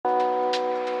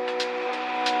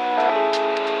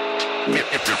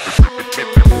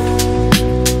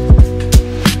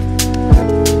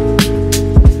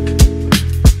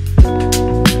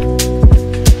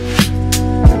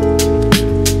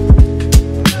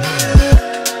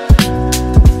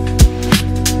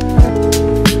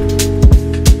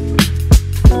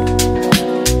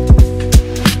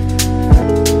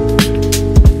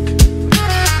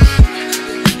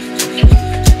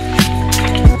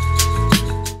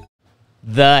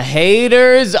The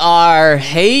haters are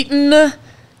hating.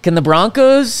 Can the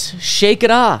Broncos shake it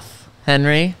off,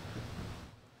 Henry?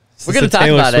 We're going to talk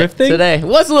about it today. It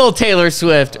was a little Taylor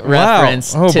Swift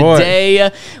reference today.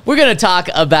 Boy. We're going to talk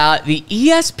about the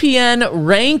ESPN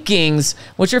rankings,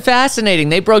 which are fascinating.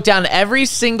 They broke down every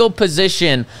single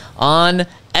position on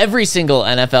every single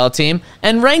NFL team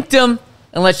and ranked them.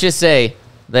 And let's just say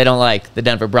they don't like the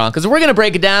Denver Broncos. We're going to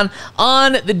break it down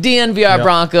on the DNVR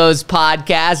Broncos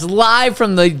podcast, live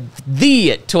from the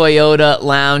Toyota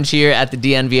Lounge here at the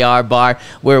DNVR bar,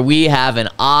 where we have an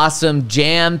awesome,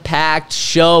 jam-packed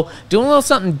show, doing a little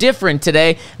something different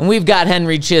today. And we've got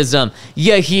Henry Chisholm,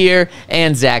 Yahir,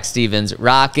 and Zach Stevens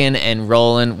rocking and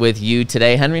rolling with you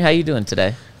today. Henry, how you doing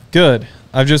today? Good.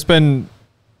 I've just been...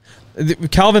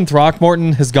 Calvin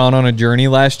Throckmorton has gone on a journey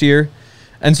last year.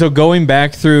 And so going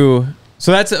back through...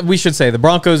 So that's, we should say, the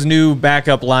Broncos' new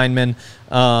backup lineman.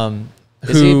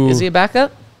 Is he a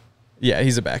backup? Yeah,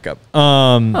 he's a backup.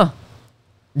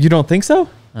 You don't think so?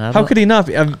 How could he not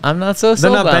be? I'm not so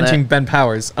sold on it. They're not benching Ben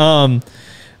Powers.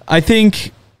 I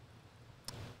think,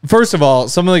 first of all,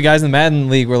 some of the guys in the Madden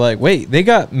League were like, wait, they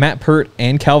got Matt Pert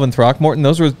and Calvin Throckmorton.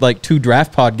 Those were like two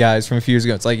draft pod guys from a few years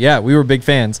ago. It's like, yeah, we were big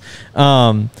fans.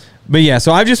 But yeah,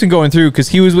 so I've just been going through because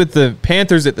he was with the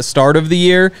Panthers at the start of the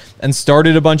year and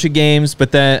started a bunch of games,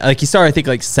 but then he started, I think,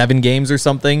 like 7 games or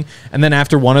something. And then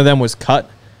after one of them was cut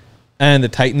and the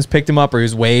Titans picked him up, or he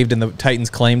was waived and the Titans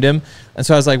claimed him. And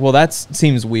so I was like, well, that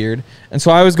seems weird. And so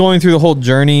I was going through the whole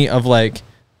journey of like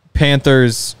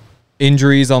Panthers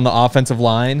injuries on the offensive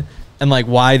line and like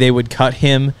why they would cut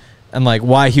him and like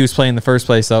why he was playing in the first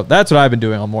place. So that's what I've been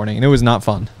doing all morning, and it was not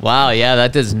fun. Wow, yeah,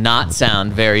 that does not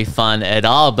sound very fun at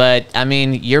all. But, I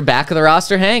mean, you're back of the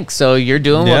roster, Hank, so you're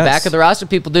doing what back of the roster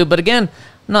people do. But, again,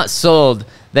 I'm not sold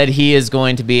that he is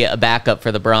going to be a backup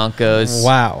for the Broncos.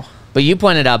 Wow. But you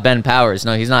pointed out Ben Powers.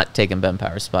 No, he's not taking Ben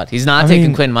Powers' spot. He's not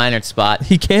taking Quinn Meinert's spot.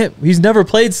 He can't. He's never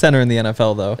played center in the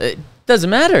NFL, though. It doesn't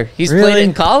matter. He's played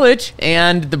in college,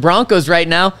 and the Broncos right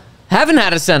now haven't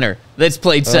had a center that's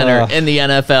played center in the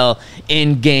NFL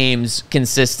in games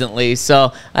consistently.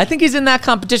 So I think he's in that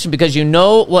competition because you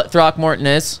know what Throckmorton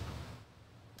is.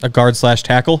 A guard slash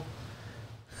tackle.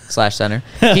 Slash center.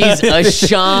 He's a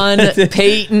Sean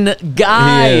Payton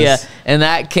guy, and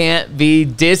that can't be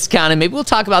discounted. Maybe we'll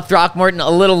talk about Throckmorton a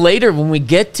little later when we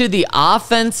get to the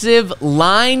offensive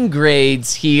line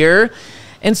grades here.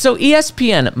 And so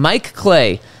ESPN, Mike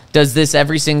Clay, does this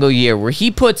every single year where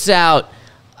he puts out,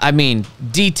 I mean,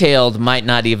 detailed might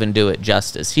not even do it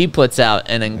justice. He puts out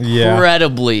an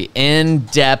incredibly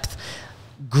in-depth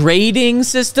grading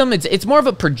system. It's more of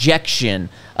a projection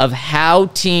of how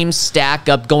teams stack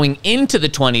up going into the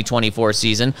 2024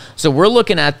 season. So we're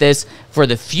looking at this for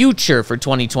the future for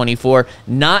 2024,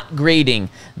 not grading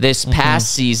this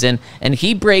past season. And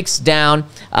he breaks down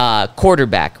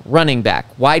quarterback, running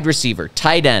back, wide receiver,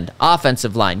 tight end,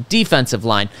 offensive line, defensive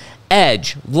line,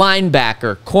 edge,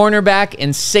 linebacker, cornerback,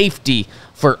 and safety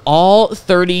for all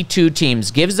 32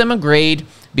 teams. Gives them a grade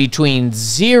between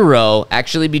 0,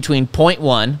 actually between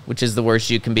 0.1, which is the worst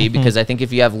you can be, because I think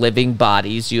if you have living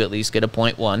bodies, you at least get a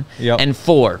 0.1, and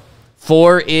 4.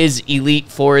 4 is elite.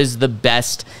 4 is the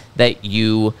best that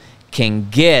you can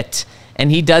get.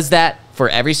 And he does that for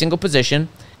every single position,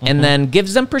 and then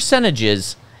gives them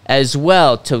percentages as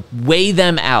well to weigh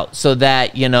them out so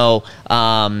that, you know,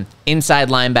 inside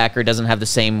linebacker doesn't have the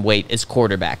same weight as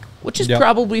quarterback, which is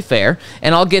probably fair.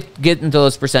 And I'll get into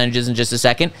those percentages in just a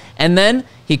second. And then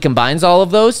he combines all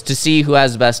of those to see who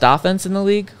has the best offense in the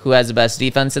league, who has the best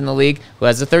defense in the league, who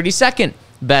has the 32nd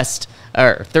best,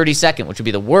 or 32nd, which would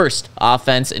be the worst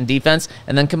offense and defense,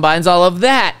 and then combines all of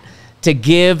that to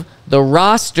give the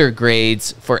roster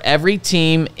grades for every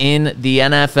team in the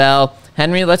NFL.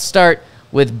 Henry, let's start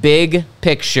with big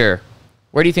picture.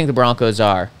 Where do you think the Broncos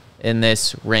are in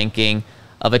this ranking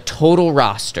of a total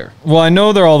roster? Well, I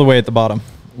know they're all the way at the bottom.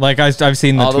 Like I've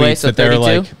seen the tweets that they're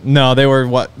like, no, they were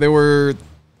what? They were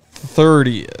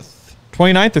 30th,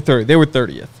 29th or 30th. They were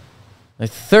 30th. They're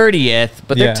 30th,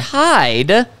 but they're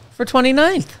tied for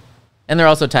 29th, and they're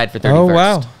also tied for 31st. Oh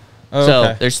wow! Oh,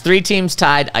 so there's 3 teams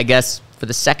tied, I guess, for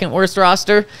the second worst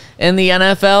roster in the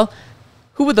NFL.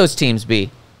 Who would those teams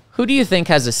be? Who do you think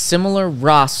has a similar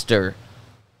roster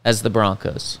as the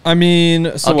Broncos. I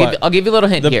mean, so I'll give you a little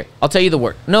hint here. I'll tell you the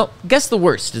worst. No, guess the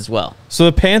worst as well. So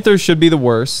the Panthers should be the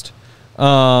worst.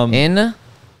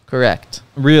 Incorrect.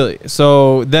 Really?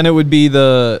 So then it would be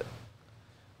the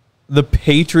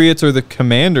Patriots or the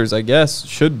Commanders, I guess,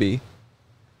 should be.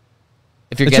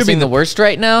 If you're guessing the worst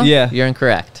right now, you're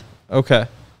incorrect. Okay.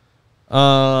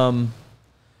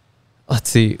 Let's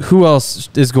see. Who else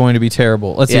is going to be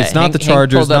terrible? Let's see. It's not the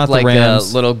Chargers, not the Rams. Pulled up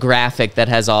a little graphic that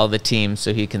has all the teams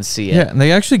so he can see it. Yeah, and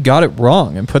they actually got it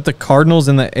wrong and put the Cardinals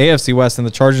in the AFC West and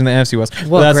the Chargers in the NFC West.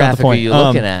 What that's graphic not the point. Are you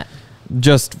looking at?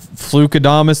 Just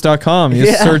flukadamus.com.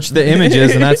 You search the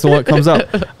images and that's what comes up.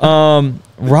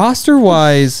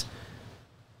 Roster-wise...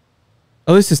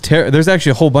 Oh, this is terrible. There's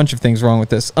actually a whole bunch of things wrong with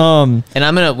this. And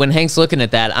I'm going to, when Hank's looking at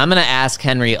that, I'm going to ask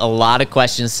Henry a lot of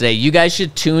questions today. You guys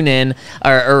should tune in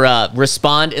or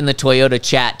respond in the Toyota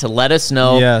chat to let us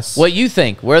know what you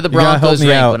think. Where the Broncos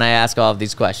rank when I ask all of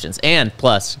these questions. And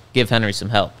plus, give Henry some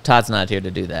help. Todd's not here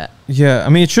to do that. Yeah, I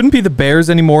mean, it shouldn't be the Bears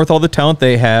anymore with all the talent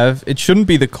they have. It shouldn't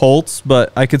be the Colts,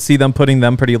 but I could see them putting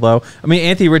them pretty low. I mean,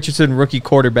 Anthony Richardson, rookie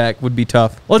quarterback, would be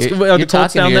tough. You're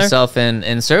talking to yourself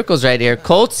in circles right here.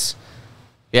 Colts...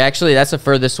 Yeah, actually, that's the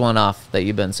furthest one off that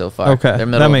you've been so far. Okay,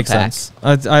 that makes sense.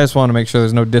 I just want to make sure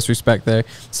there's no disrespect there.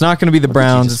 It's not going to be the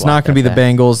Browns. It's not going to be the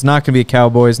Bengals. It's not going to be the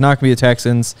Cowboys. Not going to be the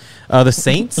Texans. The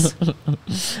Saints?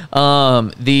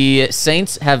 The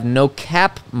Saints have no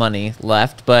cap money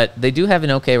left, but they do have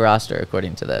an okay roster,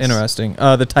 according to this. Interesting.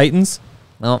 The Titans?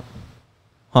 No.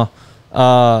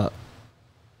 Huh.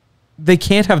 They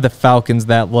can't have the Falcons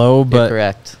that low, but...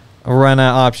 Correct. Run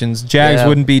out options. Jags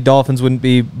wouldn't be. Dolphins wouldn't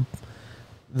be...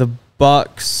 The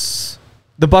Bucks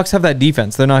have that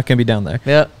defense. They're not going to be down there.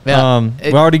 Yeah.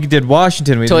 We already did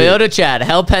Washington. Toyota chat,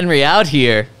 help Henry out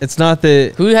here. It's not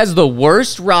the... Who has the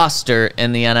worst roster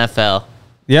in the NFL?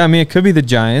 Yeah, I mean, it could be the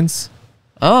Giants.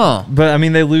 Oh. But, I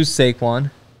mean, they lose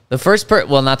Saquon. The first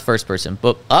well, not the first person,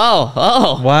 but...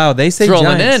 Oh. Wow, they say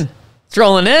Giants.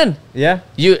 Trolling in. Yeah.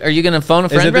 Are you going to phone a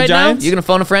friend right now? You going to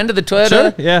phone a friend to the Toyota?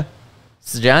 Sure, yeah.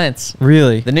 It's the Giants.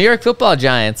 Really? The New York Football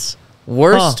Giants.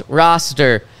 Worst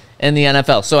roster in the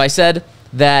NFL. So I said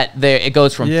that it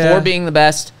goes from 4 being the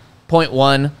best,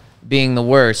 0.1 being the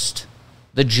worst.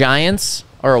 The Giants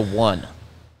are a 1.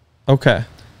 Okay.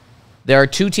 There are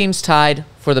 2 teams tied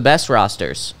for the best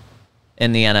rosters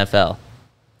in the NFL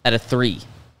at a 3.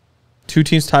 2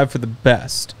 teams tied for the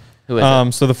best. Who is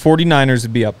it? So the 49ers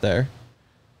would be up there.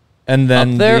 And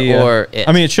then up there or it?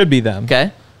 I mean, it should be them.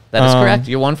 Okay. That is correct.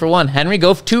 You're 1 for 1. Henry,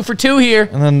 go 2 for 2 here.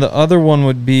 And then the other one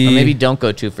would be... Or maybe don't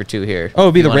go 2 for 2 here. Oh, it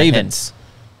would be the Ravens.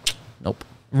 Nope.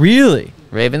 Really?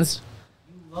 Ravens?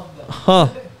 Huh.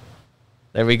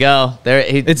 There we go.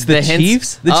 It's the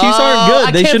Chiefs? The Chiefs aren't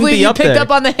good. They shouldn't be up there. You picked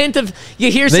up on the hint of... You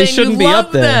hear saying you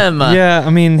love them. Yeah, I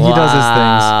mean, he does his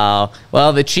things.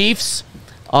 Well, the Chiefs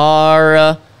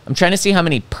are... I'm trying to see how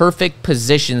many perfect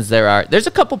positions there are. There's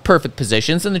a couple perfect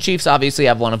positions, and the Chiefs obviously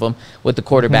have one of them with the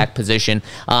quarterback position.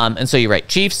 And so you're right.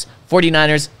 Chiefs,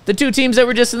 49ers, the 2 teams that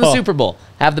were just in the Super Bowl,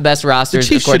 have the best rosters,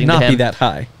 the Chiefs according to him. should not be that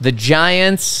high. The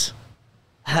Giants,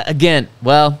 again,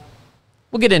 well,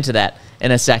 we'll get into that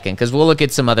in a second because we'll look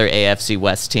at some other AFC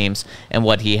West teams and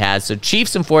what he has. So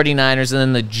Chiefs and 49ers, and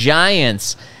then the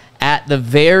Giants at the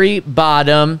very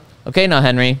bottom. Okay, now,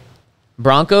 Henry,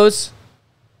 Broncos...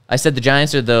 I said the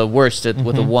Giants are the worst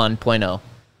with a 1.0.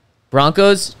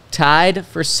 Broncos tied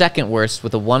for second worst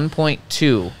with a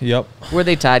 1.2. Yep. Who are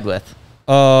they tied with?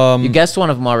 You guessed one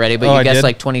of them already, but you guessed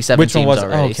like 27 Which teams one was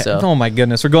already. Okay. So. Oh my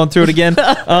goodness, we're going through it again.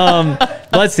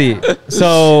 Let's see.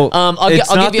 So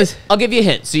I'll give you a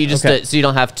hint, so you just so you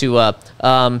don't have to.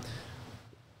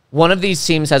 One of these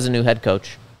teams has a new head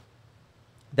coach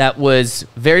that was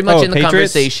very much in the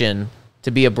conversation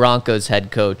to be a Broncos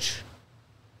head coach.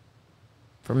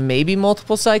 For maybe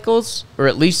multiple cycles, or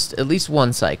at least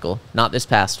one cycle, not this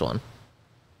past one.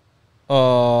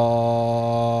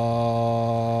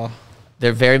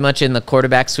 They're very much in the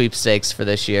quarterback sweepstakes for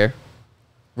this year.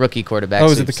 Rookie quarterback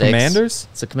sweepstakes. Oh, is it the Commanders?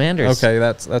 It's the Commanders. Okay,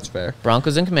 that's fair.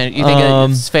 Broncos and Commanders. You think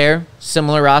it's fair?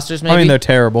 Similar rosters, maybe? I mean, they're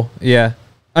terrible. Yeah.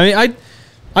 I mean,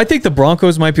 I think the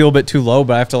Broncos might be a little bit too low,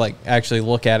 but I have to actually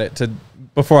look at it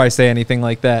before I say anything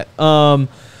like that.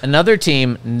 Another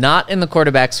team not in the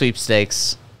quarterback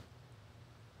sweepstakes,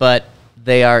 but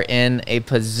they are in a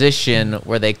position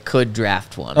where they could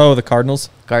draft one. Oh, the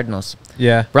Cardinals? Cardinals.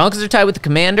 Yeah. Broncos are tied with the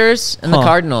Commanders and the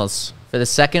Cardinals for the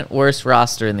second worst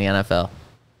roster in the NFL.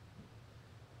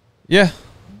 Yeah.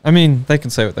 I mean, they can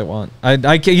say what they want.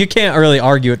 You can't really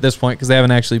argue at this point because they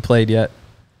haven't actually played yet.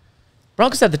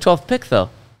 Broncos had the 12th pick, though,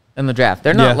 in the draft.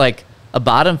 They're not like a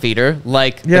bottom feeder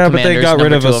like the Commanders. But they got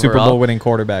rid of a Super Bowl winning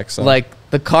quarterback. So. Like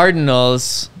the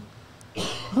Cardinals,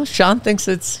 Well, Sean thinks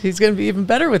he's going to be even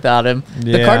better without him.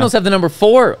 Yeah. The Cardinals have the number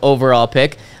 4 overall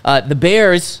pick. The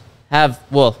Bears have,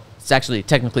 well, it's actually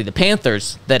technically the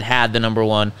Panthers that had the number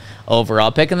 1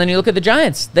 overall pick. And then you look at the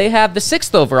Giants. They have the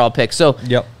 6th overall pick. So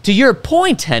to your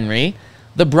point, Henry,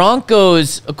 the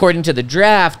Broncos, according to the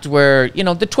draft, were, the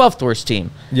 12th worst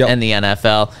team in the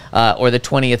NFL, or the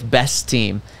 20th best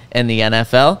team in the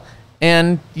NFL.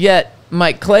 And yet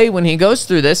Mike Clay, when he goes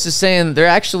through this, is saying they're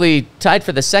actually tied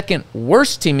for the 2nd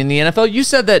worst team in the NFL. You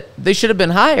said that they should have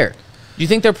been higher. Do you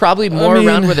think they're probably more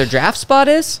around where their draft spot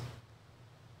is?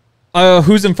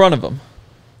 Who's in front of them?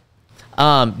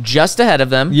 Just ahead of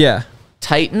them. Yeah.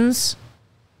 Titans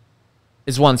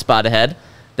is 1 spot ahead.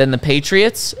 Then the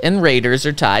Patriots and Raiders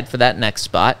are tied for that next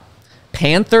spot.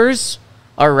 Panthers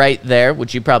are right there,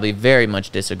 which you probably very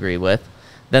much disagree with.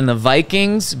 Then the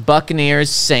Vikings, Buccaneers,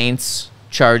 Saints,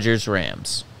 Chargers,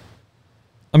 Rams.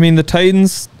 I mean, the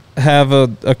Titans have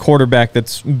a quarterback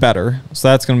that's better, so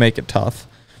that's going to make it tough.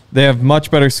 They have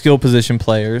much better skill position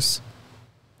players.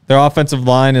 Their offensive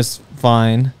line is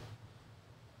fine.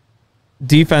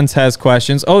 Defense has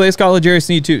questions. Oh, they just got L'Jarius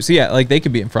Sneed too. So, yeah, they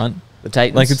could be in front. The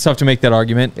Titans. It's tough to make that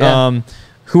argument. Yeah.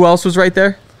 Who else was right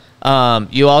there?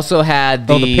 You also had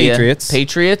the Patriots.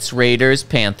 Patriots, Raiders,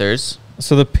 Panthers.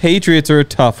 So the Patriots are a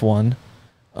tough one.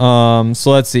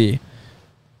 So let's see.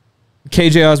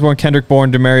 KJ Osborne, Kendrick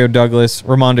Bourne, Demario Douglas,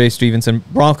 Ramondre Stevenson.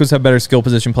 Broncos have better skill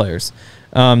position players.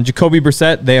 Jacoby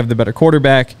Brissett, they have the better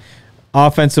quarterback.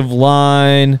 Offensive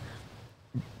line,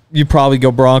 you probably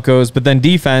go Broncos. But then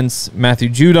defense, Matthew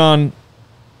Judon,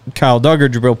 Kyle Duggar,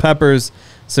 Jabril Peppers,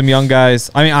 some young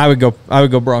guys. I mean, I would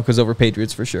go Broncos over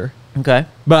Patriots for sure. Okay.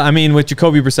 But, I mean, with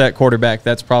Jacoby Brissett quarterback,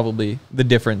 that's probably the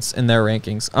difference in their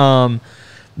rankings.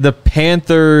 The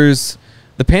Panthers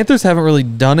haven't really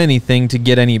done anything to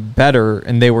get any better,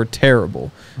 and they were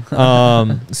terrible.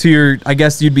 So I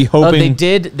guess you'd be hoping.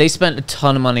 They spent a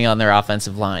ton of money on their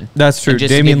offensive line. That's true.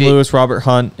 Damian Lewis, Robert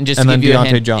Hunt, and then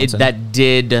Deontay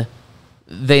Johnson.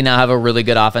 They now have a really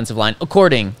good offensive line,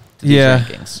 according to these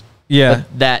rankings. Yeah.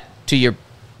 But that, to your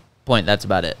point, that's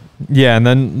about it. Yeah, and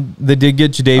then they did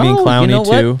get Jadeveon Clowney,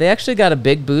 too. What? They actually got a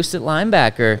big boost at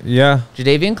linebacker. Yeah.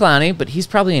 Jadeveon Clowney, but he's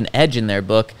probably an edge in their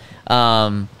book.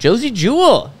 Josie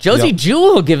Jewell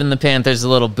giving the Panthers a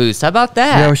little boost. How about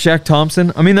that? Yeah, with Shaq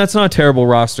Thompson. I mean, that's not a terrible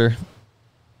roster.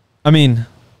 I mean,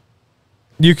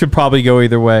 you could probably go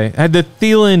either way. The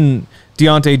Thielen,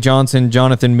 Deontay Johnson,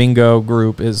 Jonathan Mingo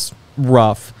group is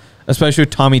rough, especially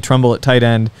with Tommy Tremble at tight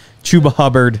end, Chuba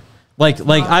Hubbard.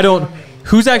 I don't.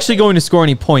 Who's actually going to score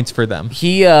any points for them?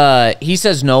 He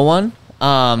says no one.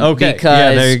 Okay.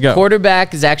 Because there you go.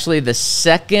 Quarterback is actually the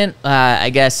second,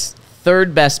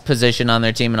 third best position on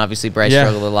their team, and obviously Bryce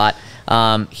struggled a lot.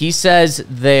 He says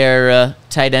their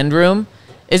tight end room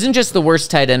isn't just the worst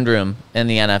tight end room in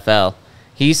the NFL.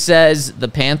 He says the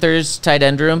Panthers' tight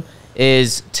end room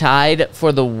is tied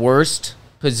for the worst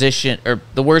position, or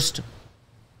the worst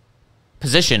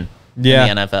position in the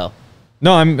NFL.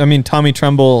 No, I mean Tommy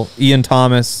Tremble, Ian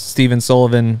Thomas, Steven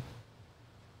Sullivan.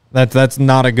 That's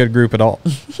not a good group at all.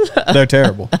 They're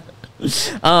terrible.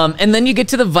 And then you get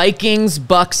to the Vikings,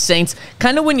 Bucks, Saints.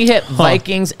 Kind of when you hit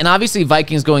Vikings, and obviously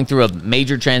Vikings going through a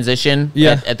major transition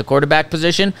at the quarterback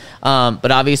position.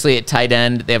 But obviously at tight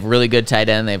end, they have really good tight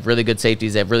end. They have really good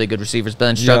safeties. They have really good receivers, but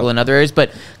then struggle in other areas.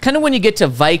 But kind of when you get to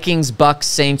Vikings, Bucks,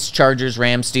 Saints, Chargers,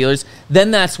 Rams, Steelers, then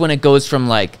that's when it goes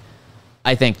from I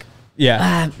think.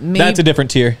 Yeah, that's a different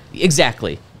tier.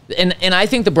 Exactly. And I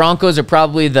think the Broncos are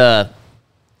probably the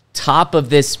top of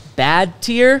this bad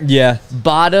tier. Yeah.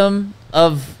 Bottom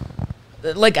of,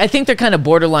 I think they're kind of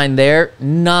borderline there,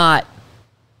 not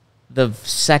the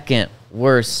second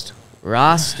worst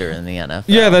roster in the NFL.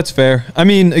 Yeah, that's fair. I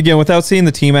mean, again, without seeing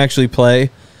the team actually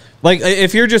play,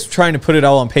 if you're just trying to put it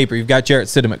all on paper, you've got Jarrett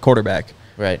Stidham at quarterback.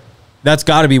 Right. That's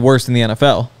got to be worse than the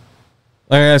NFL.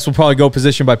 I guess we'll probably go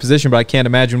position by position, but I can't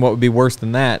imagine what would be worse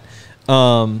than that.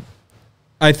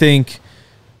 I think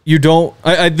you don't.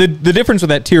 The difference with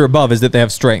that tier above is that they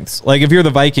have strengths. If you're the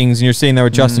Vikings and you're sitting there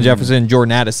with Justin Jefferson and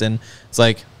Jordan Addison, it's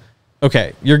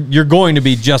okay, you're going to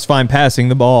be just fine passing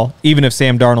the ball, even if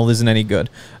Sam Darnold isn't any good.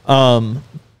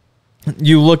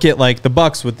 You look at the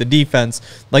Bucs with the defense,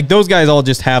 those guys all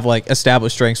just have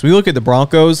established strengths. We look at the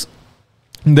Broncos,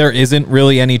 there isn't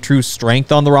really any true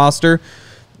strength on the roster.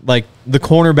 The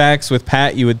cornerbacks with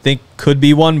Pat, you would think could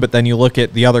be one, but then you look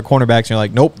at the other cornerbacks and you're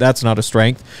like, nope, that's not a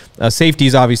strength. Safety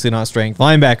is obviously not a strength.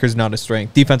 Linebackers not a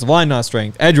strength. Defensive line not a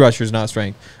strength. Edge rushers not a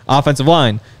strength. Offensive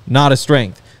line not a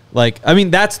strength.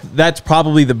 That's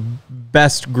probably the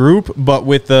best group, but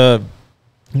with the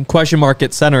question mark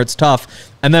at center, it's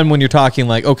tough. And then when you're talking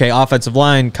like, okay, offensive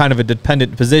line, kind of a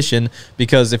dependent position,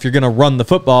 because if you're going to run the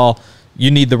football, you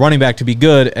need the running back to be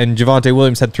good, and Javonte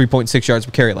Williams had 3.6 yards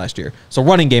per carry last year. So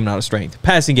running game, not a strength.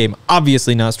 Passing game,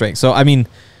 obviously not a strength. So, I mean,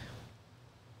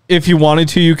 if you wanted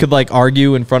to, you could, like,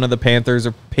 argue in front of the Panthers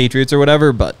or Patriots or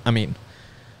whatever, but, I mean,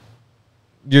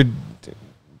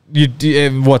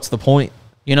 what's the point?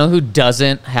 You know who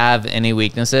doesn't have any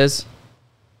weaknesses?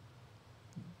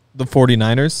 The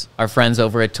 49ers? Our friends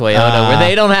over at Toyota, where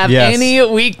they don't have any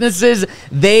weaknesses.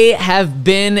 They have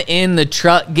been in the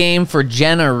truck game for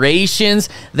generations.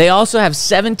 They also have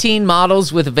 17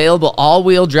 models with available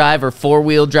all-wheel drive or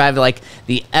four-wheel drive, like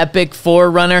the Epic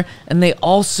 4Runner. And they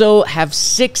also have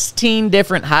 16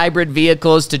 different hybrid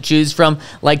vehicles to choose from,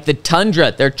 like the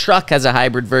Tundra. Their truck has a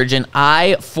hybrid version,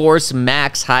 iForce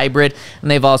Max Hybrid. And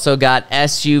they've also got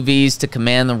SUVs to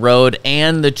command the road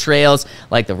and the trails,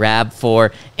 like the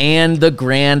RAV4 and the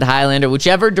Grand Highlander.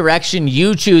 Whichever direction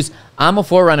you choose. I'm a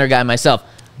 4Runner guy myself.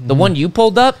 The one you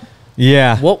pulled up?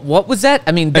 Yeah. What was that?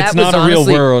 I mean, that it's was not a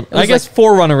honestly, real word. I guess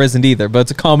 4Runner isn't either, but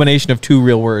it's a combination of two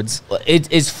real words.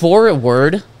 Is 4 a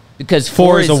word? Because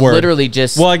 4 is a word. Literally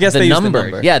just I guess the they number. use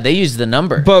the number. Yeah, they use the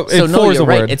number. But so no, 4 is you're a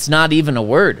right. word. It's not even a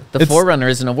word. The 4Runner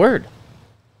isn't a word.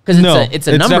 Because it's a it's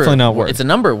number. definitely not a word. It's a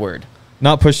number word.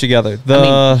 Not pushed together.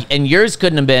 I mean, and yours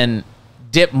couldn't have been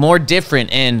more different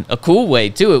in a cool way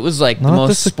too. It was like the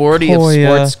most sporty of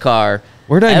sports car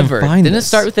Where did I ever. even find Didn't this? it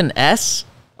start with an S?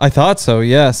 I thought so,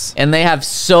 yes. And they have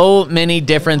so many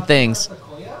different things.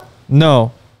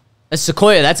 No. A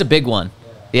Sequoia, that's a big one.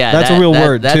 Yeah, That's a real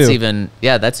word, that's too. even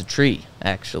that's a tree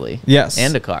actually. Yes.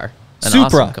 And a car. An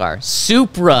Supra. awesome car.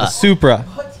 Supra. Supra.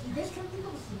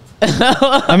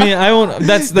 I mean, I won't.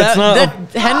 That's not.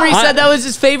 Henry said that was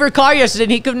his favorite car yesterday,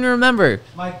 and he couldn't remember.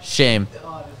 Shame.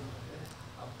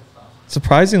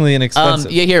 Surprisingly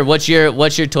inexpensive. Yeah, here. What's your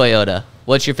Toyota?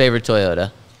 What's your favorite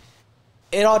Toyota?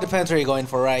 It all depends what you're going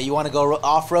for, right? You want to go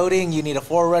off-roading, you need a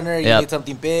 4Runner, you need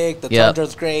something big. The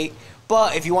Tundra's great,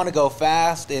 but if you want to go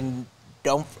fast and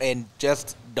don't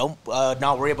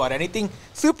not worry about anything,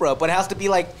 Supra. But it has to be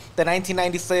like the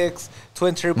 1996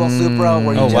 twin turbo Supra,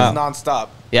 where you just nonstop.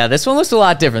 Yeah, this one looks a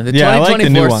lot different. The Yeah, I like the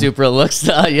 2024 new one. Supra looks.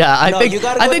 I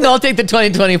think I'll take the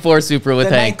 2024 Supra with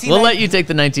Hank. We'll let you take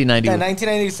the 1990. The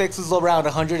 1996 is around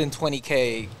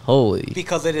 120K. Holy.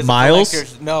 Because it is miles? A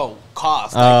collector's, no,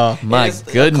 cost. Oh, my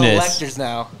goodness. Collectors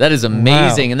now. That is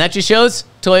amazing. Wow. And that just shows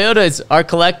Toyotas are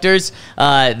collectors.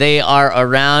 They are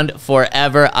around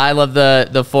forever. I love the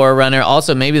 4Runner.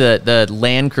 Also, maybe the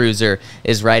Land Cruiser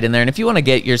is right in there. And if you want to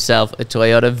get yourself a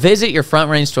Toyota, visit your Front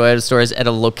Range Toyota stores at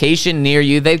a location near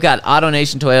you. They've got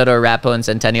AutoNation Toyota, Arapahoe and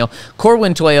Centennial,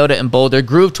 Corwin Toyota in Boulder,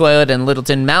 Groove Toyota in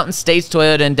Littleton, Mountain States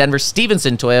Toyota in Denver,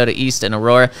 Stevenson Toyota East in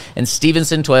Aurora, and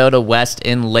Stevenson Toyota West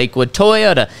in Lakewood.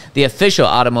 Toyota, the official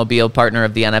automobile partner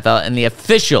of the NFL and the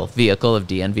official vehicle of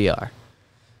DNVR.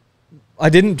 I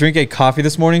didn't drink a coffee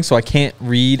this morning, so I can't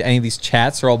read any of these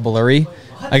chats. They're all blurry.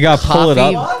 I gotta pull it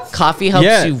up. Coffee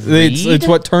helps you read? It's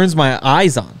what turns my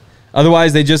eyes on.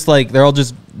 Otherwise, they just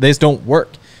don't work.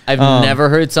 I've never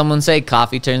heard someone say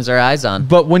coffee turns their eyes on.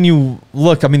 But when you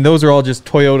look, I mean, those are all just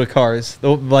Toyota cars. They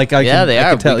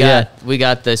are. We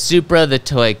got the Supra, the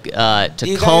Tacoma, do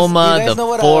you guys the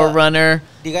know 4Runner.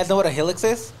 Do you guys know what a Helix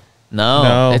is?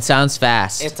 No, it sounds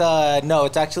fast. It's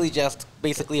it's actually just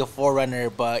basically a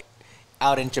 4Runner, but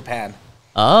out in Japan.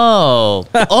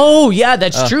 Oh, yeah,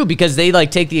 that's true, because they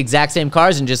take the exact same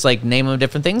cars and just name them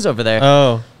different things over there.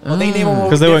 Oh, well, they name them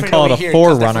because they wouldn't call it a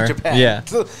 4Runner. Yeah.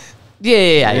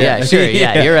 Yeah, sure.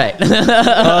 Yeah, you're right.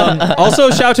 Also,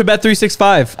 shout out to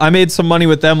Bet365. I made some money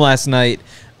with them last night.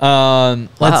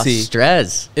 Let's see.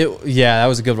 Stress. That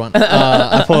was a good one.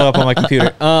 I pulled it up on my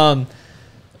computer.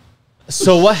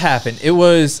 So what happened? It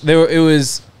was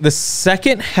the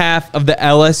second half of the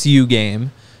LSU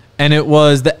game, and it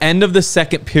was the end of the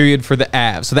second period for the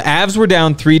Avs. So the Avs were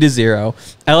down 3-0.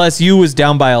 LSU was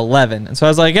down by 11, and so I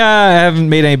was like, I haven't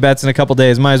made any bets in a couple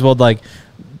days. Might as well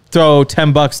throw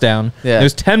 $10 down. Yeah.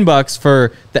 There's $10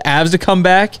 for the Avs to come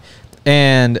back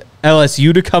and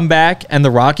LSU to come back and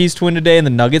the Rockies to win today and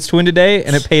the Nuggets to win today,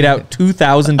 and it paid out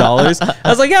 $2,000. I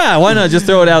was like, why not just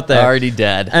throw it out there? Already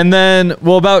dead. And then,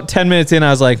 about 10 minutes in,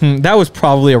 I was like, that was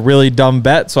probably a really dumb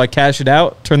bet, so I cashed it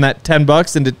out, turned that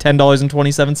 $10 into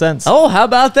 $10.27. Oh, how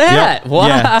about that? Yep. Wow.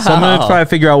 Yeah. So I'm going to try to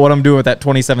figure out what I'm doing with that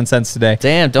 27 cents today.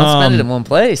 Damn, don't spend it in one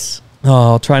place.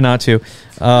 Oh, I'll try not to.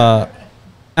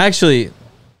 Actually,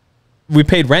 we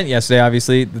paid rent yesterday,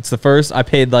 obviously. It's the first. I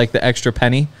paid the extra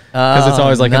penny because it's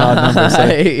always an odd number. So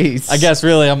I guess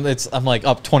really I'm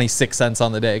up 26 cents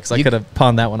on the day because I could have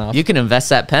pawned that one off. You can invest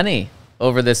that penny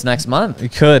over this next month. You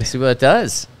could. See what it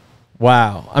does.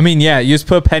 Wow. I mean, yeah, you just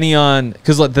put a penny on,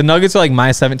 because the Nuggets are like my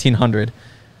 1,700.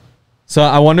 So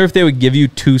I wonder if they would give you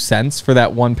 2 cents for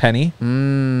that 1 penny,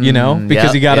 you know,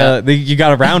 because you gotta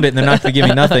round it, and they're not gonna give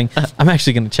you nothing. I'm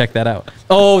actually gonna check that out.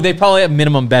 Oh, they probably have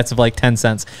minimum bets of like 10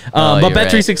 cents. But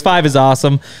Bet365 is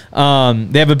awesome.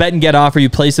 They have a bet and get offer. You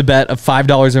place a bet of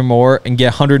 $5 or more and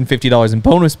get $150 in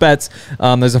bonus bets.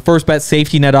 There's a first bet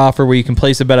safety net offer where you can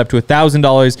place a bet up to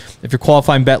 $1,000. If your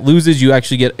qualifying bet loses, you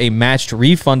actually get a matched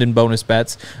refund in bonus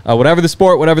bets. Whatever the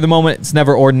sport, whatever the moment, it's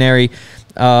never ordinary.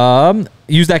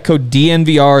 Use that code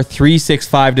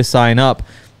DNVR365 to sign up.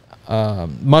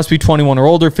 Must be 21 or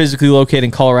older, physically located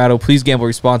in Colorado. Please gamble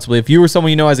responsibly. If you or someone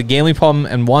you know has a gambling problem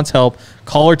and wants help,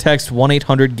 call or text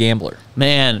 1-800-GAMBLER.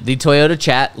 Man, the Toyota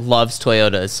chat loves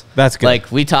Toyotas. That's good.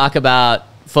 Like, we talk about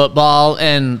football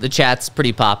and the chat's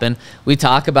pretty popping. We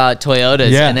talk about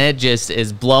Toyotas and it just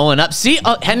is blowing up. See,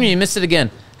 Henry, you missed it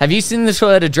again. Have you seen the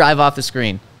Toyota drive off the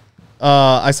screen?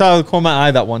 I saw the corner of my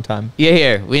eye that one time. Yeah,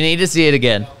 here. We need to see it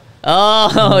again.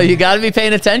 Oh, you got to be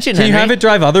paying attention, Henry. Can you have it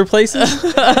drive other places?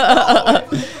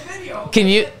 Can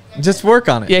you just work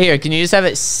on it? Yeah, here. Can you just have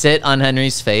it sit on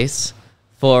Henry's face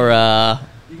for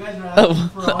You guys are asking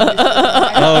for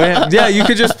all these yeah.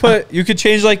 You could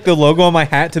change like the logo on my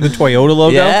hat to the Toyota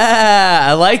logo. Yeah,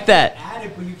 I like that. Add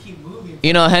it, but you keep moving.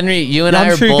 You know, Henry, you and I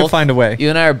I'm are sure both. You can find a way. You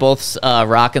and I are both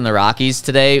rocking the Rockies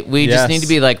today. We just need to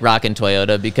be like rocking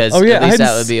Toyota because at least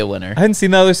that would be a winner. I hadn't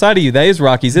seen the other side of you. That is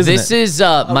Rockies, isn't it? This is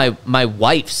my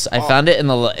wife's. I found it in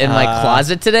my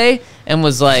closet today and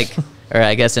was like, or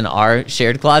I guess in our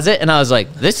shared closet, and I was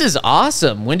like, "This is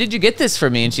awesome. When did you get this for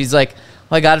me?" And she's like,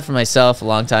 "Well, I got it for myself a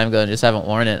long time ago and just haven't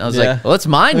worn it." And I was like, "Well, it's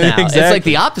mine now." Exactly. It's like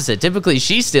the opposite. Typically,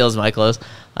 she steals my clothes.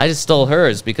 I just stole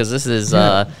hers because this is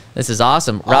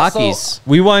awesome. Rockies. Also,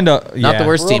 we wind up not the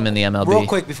worst team in the MLB. Real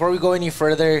quick, before we go any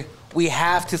further, we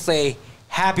have to say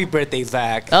happy birthday,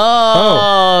 Zach.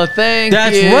 Oh, thank you.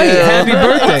 That's right. Happy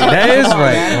birthday. That is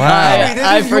right.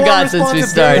 Wow. I forgot since we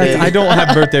started. I don't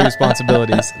have birthday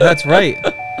responsibilities. That's right.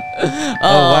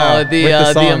 Wow.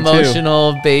 The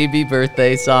emotional baby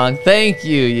birthday song. Thank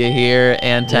you, Yahir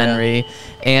and Henry.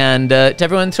 And to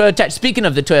everyone in Toyota chat. Speaking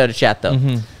of the Toyota chat, though,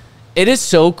 it is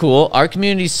so cool. Our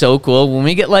community is so cool. When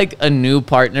we get like a new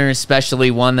partner,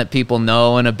 especially one that people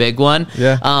know and a big one,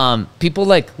 people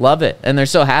like love it and they're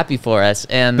so happy for us.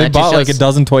 And they bought like a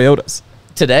dozen Toyotas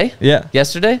today. Yeah,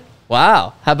 yesterday.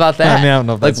 Wow, how about that? I don't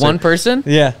know if like that's one person.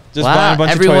 Yeah, just buying a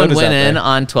bunch Everyone of Toyotas. Everyone went in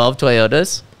on 12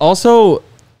 Toyotas. Also,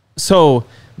 so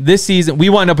this season we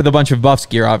wind up with a bunch of Buffs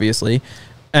gear, obviously,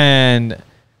 and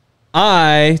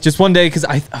I just one day because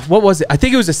what was it? I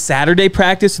think it was a Saturday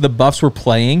practice. So the Buffs were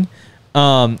playing,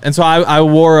 and so I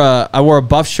wore a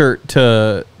Buff shirt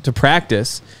to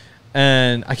practice,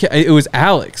 and it was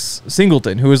Alex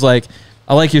Singleton who was like,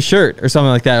 "I like your shirt," or something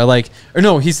like that, or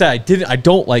no, he said, "I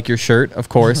don't like your shirt," of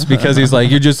course, because he's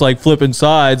like, "You're just like flipping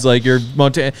sides, like you're,"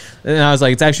 and I was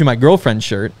like, "It's actually my girlfriend's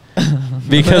shirt."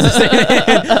 Because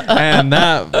and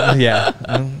that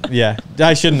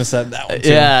I shouldn't have said that one too.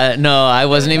 Yeah, no, I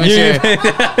wasn't even sure.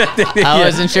 I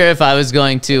wasn't sure if I was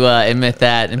going to admit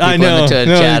that and people in the Toyota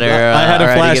chatter. I had a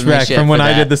flashback from when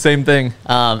I did the same thing.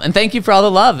 And thank you for all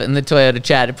the love in the Toyota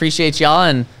chat. Appreciate y'all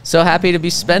and so happy to be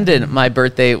spending my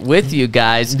birthday with you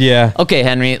guys. Yeah. Okay,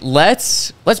 Henry,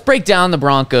 let's break down the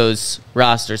Broncos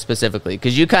roster specifically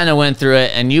because you kind of went through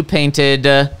it and you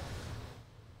painted.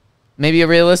 Maybe a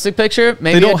realistic picture.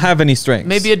 Maybe they don't have any strengths.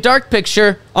 Maybe a dark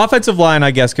picture. Offensive line,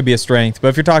 I guess, could be a strength, but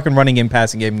if you're talking running game,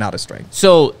 passing game, not a strength.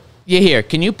 So,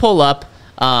 can you pull up?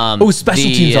 Special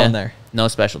teams on there. No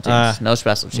special teams. No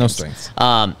special teams. No strengths.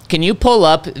 Can you pull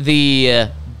up the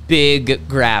big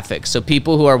graphic so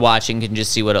people who are watching can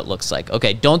just see what it looks like?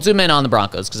 Okay, don't zoom in on the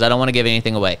Broncos because I don't want to give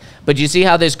anything away. But you see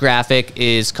how this graphic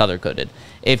is color coded.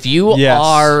 If you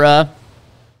are,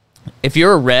 if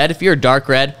you're a dark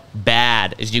red,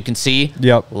 bad. As you can see,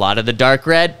 a lot of the dark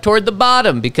red toward the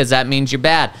bottom because that means you're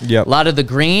bad. A lot of the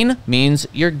green means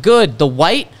you're good. The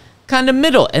white, kind of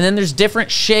middle. And then there's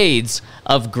different shades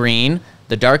of green.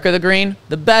 The darker the green,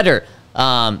 the better.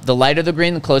 The lighter the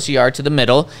green, the closer you are to the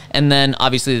middle. And then,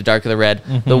 obviously, the darker the red,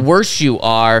 the worse you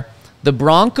are. The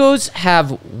Broncos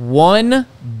have one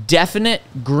definite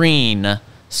green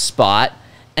spot.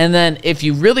 And then if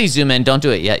you really zoom in, don't do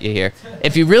it yet, you hear.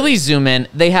 If you really zoom in,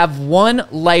 they have one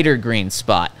lighter green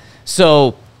spot.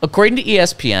 So according to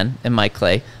ESPN and Mike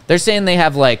Clay, they're saying they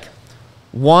have like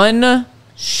one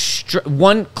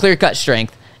clear-cut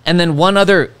strength and then one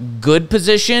other good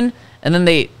position. And then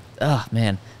they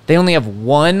only have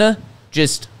one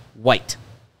just white.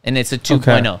 And it's a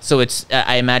 2.0. Okay. So it's,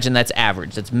 I imagine that's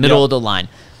average. That's middle of the line.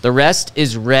 The rest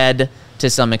is red to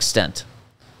some extent.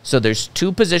 So there's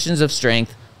two positions of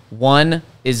strength, One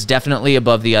is definitely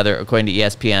above the other, according to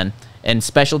ESPN, and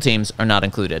special teams are not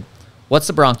included. What's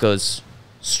the Broncos'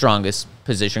 strongest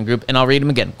position group? And I'll read them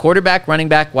again. Quarterback, running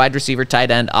back, wide receiver, tight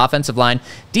end, offensive line,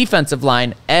 defensive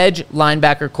line, edge,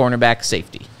 linebacker, cornerback,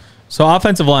 safety. So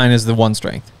offensive line is the one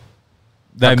strength.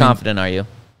 How confident are you?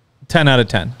 10 out of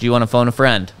 10. Do you want to phone a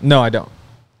friend? No, I don't.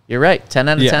 You're right. 10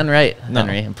 out of 10 right,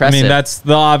 Henry. Impressive. I mean, that's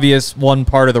the obvious one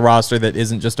part of the roster that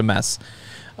isn't just a mess.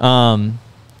 And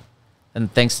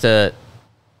thanks to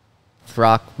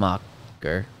Throckmorton.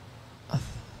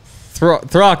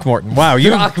 Throckmorton. Wow,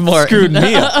 you screwed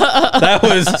me up. That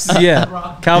was,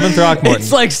 Calvin Throckmorton.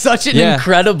 It's like such an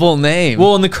incredible name.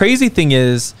 Well, and the crazy thing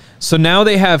is, so now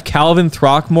they have Calvin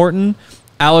Throckmorton,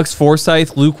 Alex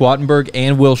Forsyth, Luke Wattenberg,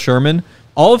 and Will Sherman,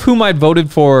 all of whom I'd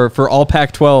voted for All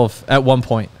Pac-12 at one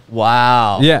point.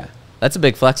 Wow. Yeah. That's a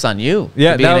big flex on you.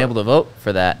 Yeah, being able to vote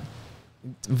for that.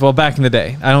 Well, back in the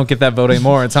day, I don't get that vote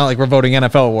anymore. It's not like we're voting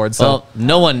NFL awards. So. Well,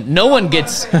 no one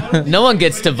gets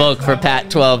to vote for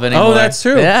Pac-12 anymore. Oh, that's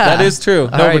true. Yeah. That is true.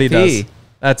 Nobody RIP.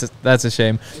 does. That's a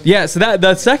shame. Yeah. So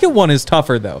that second one is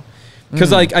tougher though,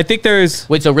 because I think there's.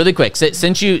 Wait. So really quick,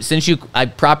 since you I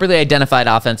properly identified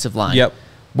offensive line. Yep.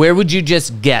 Where would you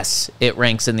just guess it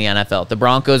ranks in the NFL? The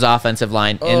Broncos' offensive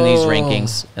line in these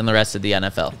rankings and the rest of the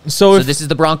NFL. So this is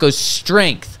the Broncos'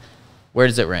 strength. Where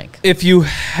does it rank? If you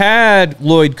had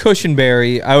Lloyd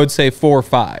Cushenberry, I would say 4 or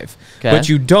 5. Okay. But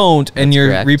you don't, and you're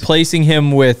correct. Replacing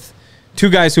him with two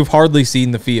guys who've hardly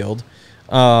seen the field,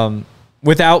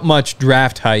 without much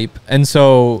draft hype, and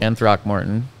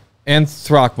Throckmorton.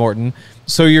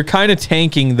 So you're kind of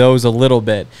tanking those a little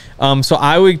bit. So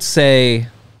I would say.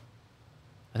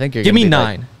 I think you're. Give me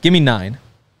 9. Give me 9.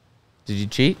 Did you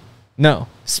cheat? No.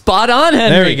 Spot on, Henry.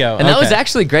 There we go. And that was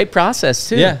actually a great process,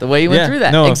 too. Yeah. The way you went through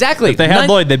that. No, exactly. If they had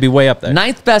Lloyd, they'd be way up there.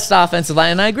 9th best offensive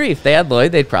line, and I agree. If they had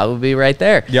Lloyd, they'd probably be right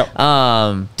there. Yep.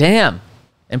 Damn.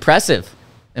 Impressive.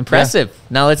 Yeah.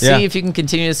 Now let's see if you can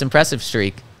continue this impressive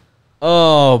streak.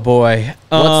 Oh, boy.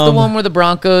 What's the one where the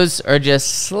Broncos are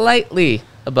just slightly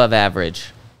above average?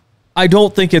 I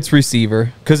don't think it's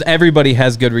receiver, because everybody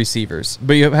has good receivers.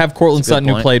 But you have Cortland Sutton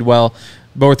who played well,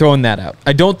 but we're throwing that out.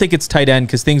 I don't think it's tight end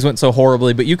because things went so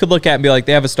horribly, but you could look at it and be like,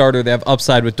 they have a starter, they have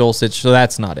upside with Dulcich, so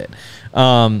that's not it.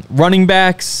 Running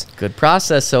backs. Good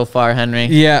process so far, Henry.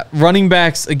 Yeah, running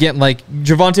backs, again, like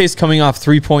Javante's coming off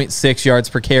 3.6 yards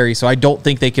per carry, so I don't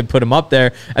think they could put him up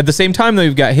there. At the same time, though,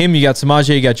 you've got him, you got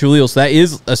Samaje, you got Julio, so that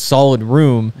is a solid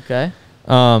room. Okay.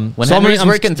 When Henry's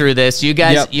working through this, you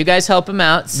guys help him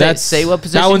out. Say what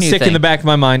position you think. That one's sick in the back of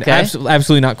my mind. Okay.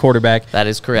 Absolutely not quarterback. That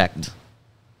is correct.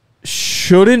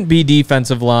 Shouldn't be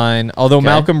defensive line, although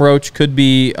Malcolm Roach could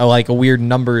be a weird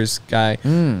numbers guy.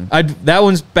 That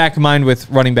one's back of mind with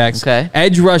running backs. Okay.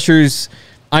 Edge rushers,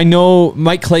 I know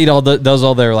Mike Clay does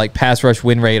all their pass rush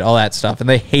win rate, all that stuff, and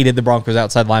they hated the Broncos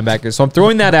outside linebackers. So I'm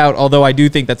throwing that out, although I do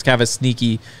think that's kind of a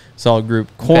sneaky, solid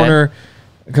group. Corner,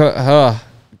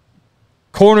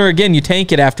 corner again, you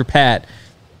tank it after Pat.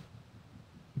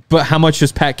 But how much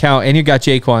does Pat count? And you got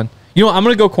Jaquan. You know what? I'm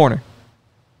going to go corner.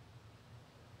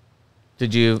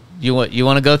 Did you want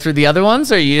to go through the other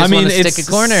ones, or you just want to stick a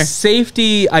corner?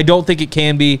 Safety, I don't think it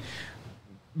can be.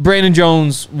 Brandon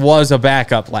Jones was a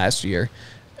backup last year,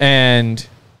 and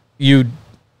you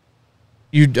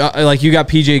got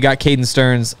PJ, you got Caden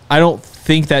Stearns. I don't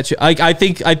think that should, I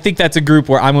think that's a group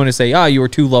where I'm going to say, you were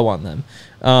too low on them.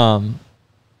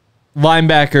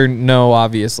 Linebacker, no,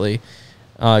 obviously.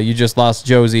 You just lost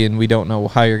Josie, and we don't know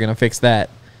how you're going to fix that.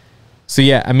 So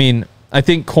yeah, I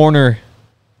think corner.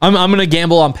 I'm going to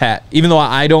gamble on Pat, even though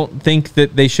I don't think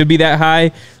that they should be that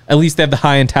high. At least they have the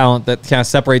high-end talent that kind of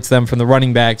separates them from the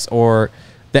running backs or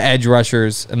the edge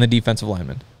rushers and the defensive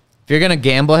linemen. If you're going to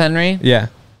gamble, Henry,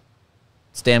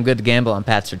 it's damn good to gamble on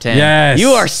Pat Surtain. Yes. You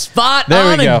are spot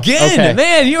on again. Okay.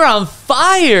 Man, you're on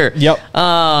fire. Yep.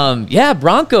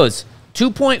 Broncos,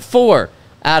 2.4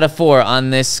 out of 4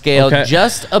 on this scale,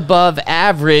 just above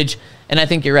average. And I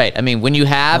think you're right. When you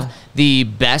have the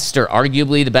best or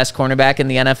arguably the best cornerback in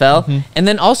the NFL, and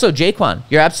then also Jaquan,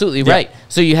 you're absolutely right.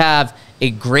 So you have a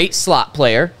great slot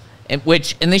player, and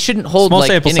they shouldn't hold small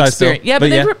sample size still. Yeah, but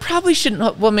they probably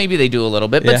shouldn't. Well, maybe they do a little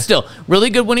bit, but still, really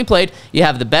good when he played. You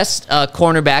have the best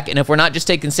cornerback, and if we're not just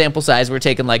taking sample size, we're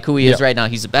taking who he is right now.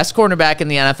 He's the best cornerback in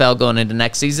the NFL going into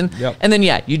next season. And then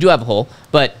you do have a hole,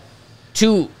 but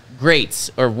 2 greats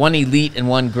or 1 elite and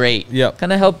 1 great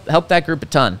kind of help that group a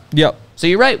ton. So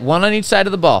you're right, 1 on each side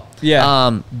of the ball.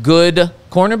 Good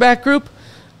cornerback group,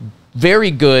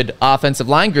 very good offensive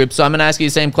line group. So I'm going to ask you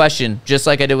the same question, just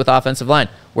like I did with offensive line.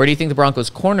 Where do you think the Broncos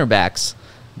cornerbacks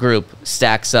group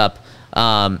stacks up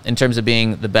in terms of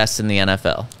being the best in the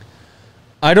NFL?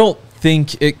 I don't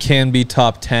think it can be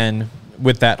top 10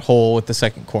 with that hole with the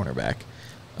second cornerback.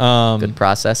 Good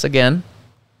process again.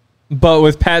 But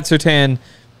with Pat Surtain,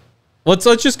 let's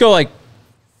just go like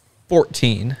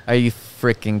 14. Are you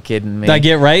freaking kidding me? Did I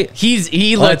get right?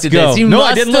 He looked at go. this. He No,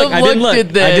 must I didn't look. have I didn't looked look.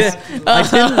 at this.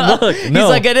 I didn't look. No. He's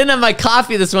like, I didn't have my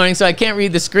coffee this morning, so I can't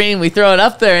read the screen. We throw it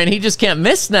up there, and he just can't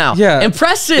miss now. Yeah.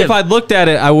 Impressive. If I'd looked at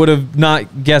it, I would have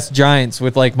not guessed Giants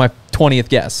with like my 20th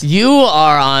guess. You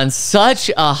are on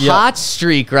such a hot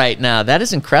streak right now. That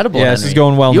is incredible. Yeah, Henry. this is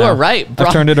going well You now. are right.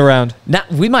 I've turned it around. Now,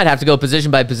 we might have to go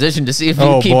position by position to see if you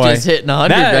Oh, keep boy. just hitting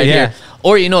 100 here.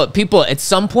 Or you know what? People, at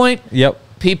some point,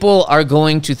 people are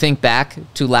going to think back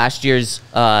to last year's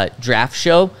draft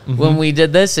show when we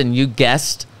did this, and you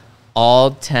guessed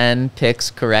all 10 picks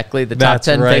correctly, the top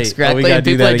 10 picks correctly, and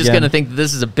people are just going to think that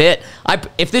this is a bit.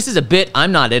 If this is a bit,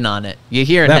 I'm not in on it. You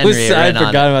hear Henry I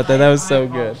forgot about that. That was so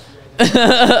good.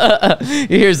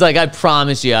 Here's like, I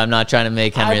promise you, I'm not trying to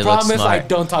make Henry look smart. I promise I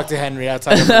don't talk to Henry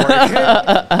outside of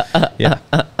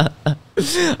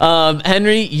work.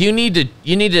 Henry, you need to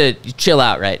chill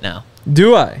out right now.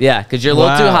 Do I? Yeah, because you're a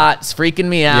little too hot. It's freaking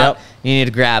me out. You need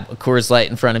to grab a Coors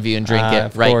Light in front of you and drink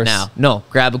it right now. No,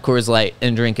 grab a Coors Light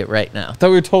and drink it right now. I thought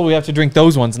we were told we have to drink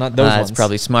those ones, not those ones. That's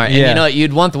probably smart. And you know what?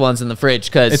 You'd want the ones in the fridge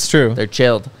because it's true. They're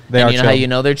chilled. They and are you know how you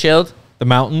know they're chilled? The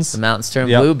mountains. The mountains turn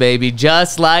blue, baby.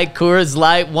 Just like Coors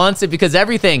Light wants it, because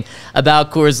everything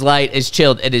about Coors Light is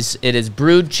chilled. It is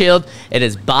brewed chilled. It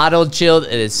is bottled chilled.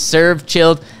 It is served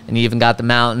chilled. And you even got the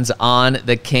mountains on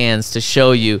the cans to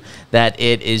show you that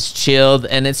it is chilled,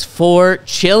 and it's for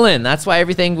chilling. That's why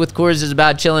everything with Coors is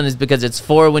about chilling, is because it's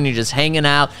for when you're just hanging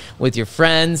out with your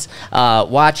friends,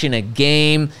 watching a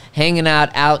game, hanging out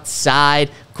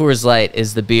outside. Coors Light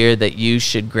is the beer that you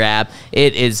should grab.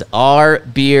 It is our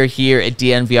beer here at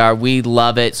DNVR. We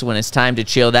love it. So when it's time to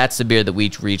chill, that's the beer that we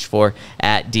reach for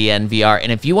at DNVR.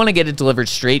 And if you want to get it delivered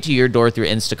straight to your door through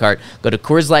Instacart, go to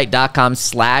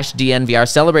CoorsLight.com/DNVR.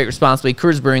 Celebrate responsibly.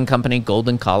 Coors Brewing Company,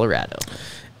 Golden, Colorado.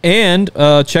 And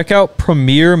check out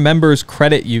Premier Members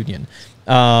Credit Union.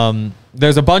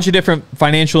 There's a bunch of different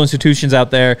financial institutions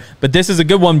out there, but this is a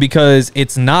good one because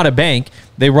it's not a bank.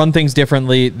 They run things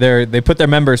differently. They put their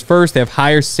members first. They have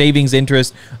higher savings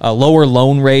interest, lower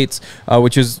loan rates,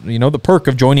 which is the perk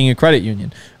of joining a credit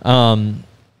union.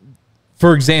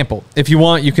 For example, if you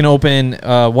want, you can open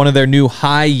one of their new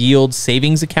high yield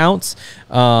savings accounts.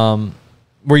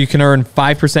 Where you can earn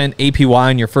 5% APY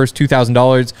on your first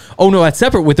 $2,000. Oh, no, that's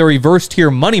separate with the reverse tier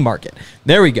money market.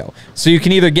 There we go. So you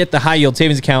can either get the high yield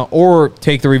savings account or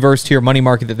take the reverse tier money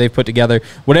market that they've put together.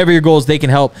 Whatever your goals, they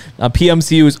can help.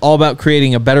 PMCU is all about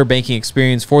creating a better banking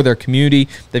experience for their community.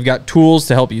 They've got tools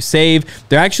to help you save.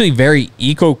 They're actually very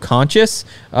eco-conscious,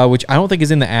 which I don't think is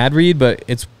in the ad read, but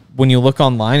it's when you look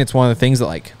online, it's one of the things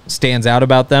that stands out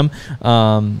about them.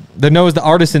 They're known as the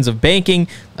artisans of banking.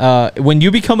 When you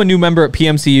become a new member at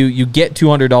PMCU, you get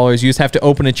 $200. You just have to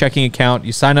open a checking account.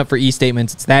 You sign up for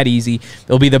e-statements. It's that easy.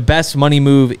 It'll be the best money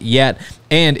move yet.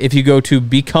 And if you go to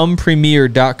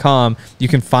becomepremier.com, you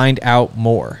can find out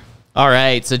more. All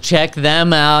right, so check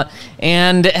them out.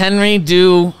 And Henry,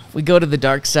 do we go to the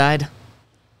dark side?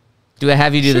 Do I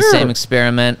have you do the same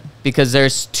experiment? Because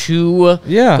there's two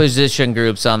position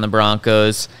groups on the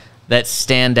Broncos that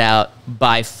stand out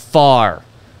by far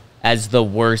as the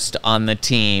worst on the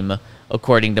team,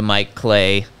 according to Mike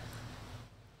Clay.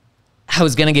 I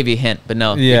was going to give you a hint, but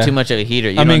no, you're too much of a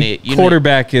heater.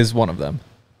 Quarterback is one of them.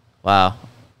 Wow.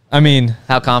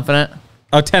 How confident?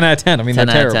 Oh, 10 out of 10. 10 they're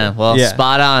terrible. 10. Well,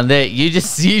 spot on. You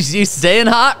staying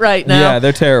hot right now. Yeah,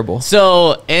 they're terrible.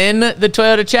 So in the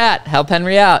Toyota chat, help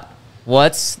Henry out.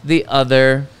 What's the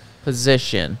other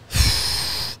position?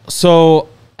 So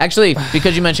actually,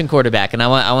 because you mentioned quarterback, and I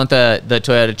want the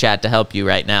Toyota chat to help you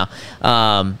right now.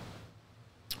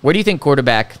 Where do you think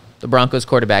the Broncos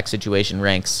quarterback situation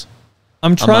ranks?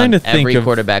 I'm trying to think every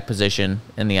quarterback position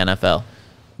in the NFL.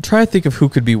 I'm trying to think of who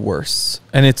could be worse,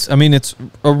 and it's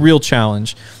a real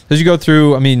challenge as you go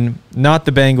through. Not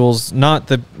the Bengals, not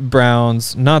the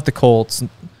Browns, not the Colts.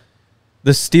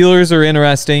 The Steelers are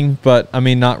interesting, but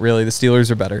not really. The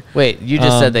Steelers are better. Wait, you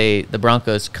just said the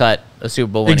Broncos cut a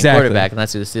Super Bowl winning quarterback, and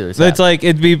that's who the Steelers have. It's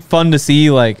it'd be fun to see,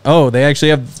 they actually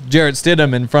have Jarrett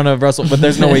Stidham in front of Russell, but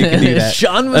there's no way you can do that.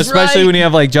 Sean was especially when you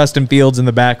have Justin Fields in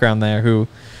the background there, who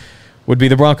would be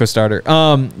the Broncos starter.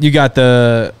 You got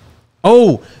the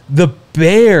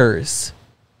Bears,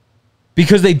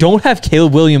 because they don't have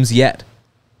Caleb Williams yet.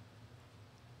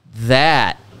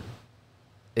 That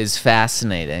is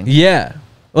fascinating. Yeah.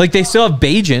 They still have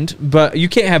Bajent, but you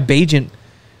can't have Bajent.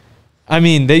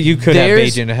 You could have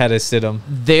Bajent ahead of Stidham.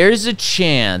 There's a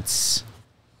chance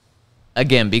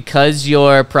again, because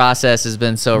your process has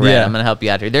been so red, Yeah. I'm going to help you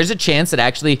out here. There's a chance that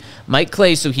actually Mike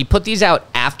Clay, so he put these out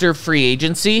after free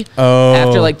agency,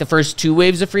 after like the first 2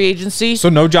 waves of free agency. So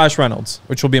no Josh Reynolds,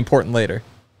 which will be important later.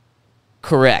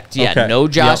 Correct. Yeah, Okay. no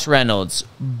Josh Reynolds.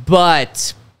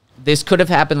 But this could have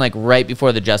happened like right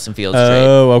before the Justin Fields trade.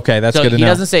 Oh, okay. That's So good to he know.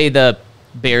 doesn't say the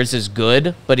Bears is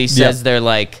good, but he says they're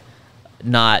like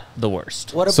not the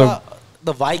worst. What So- about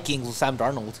the Vikings with Sam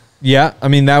Darnold? Yeah, I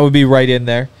mean, that would be right in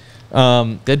there.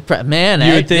 Good, man.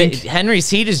 You would think- Henry's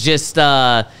heat is just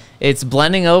it's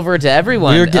blending over to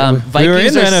everyone. We were in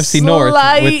the are NFC North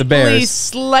with the Bears.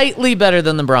 Slightly better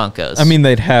than the Broncos. I mean,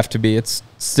 they'd have to be. It's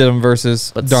Stidham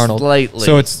versus But Darnold. slightly.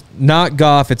 So it's not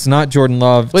Goff. It's not Jordan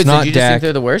Love. Wait, It's so not did you just think Dak.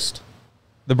 they're the worst?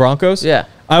 The Broncos? Yeah.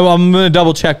 I'm going to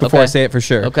double check before Okay. I say it for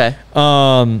sure. Okay.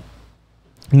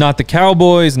 Not the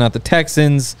Cowboys, not the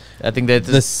Texans, I think that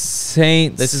the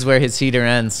Saints. this is where his heater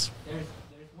ends. There's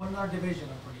one in our division,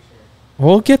 I'm pretty sure.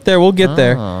 We'll get there. We'll get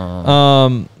there.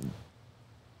 Oh.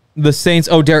 The Saints.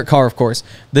 Oh, Derek Carr, of course.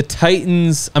 The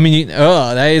Titans. I mean,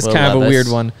 that is Will kind of a Levis. weird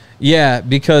one. Yeah,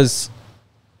 because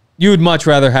you would much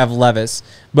rather have Levis.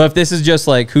 But if this is just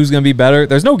like who's going to be better,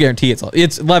 there's no guarantee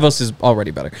it's Levis is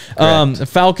already better. The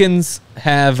Falcons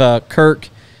have Kirk.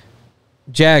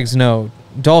 Jags, no.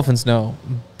 Dolphins, no.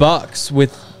 Bucks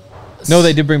with. No,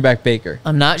 they did bring back Baker.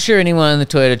 I'm not sure anyone in the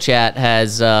Toyota chat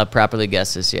has properly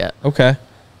guessed this yet. Okay.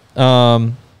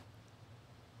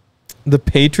 The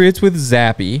Patriots with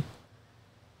Zappy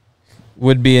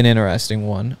would be an interesting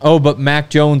one. Oh, but Mac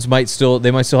Jones might still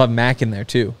have Mac in there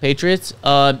too. Patriots?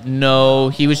 No,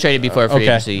 he was traded before free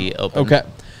agency opened.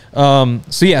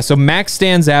 Okay. So Mac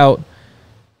stands out.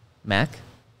 Mac?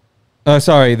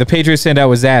 Sorry, the Patriots stand out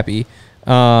with Zappy.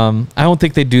 I don't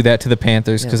think they do that to the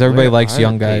Panthers because everybody Where likes are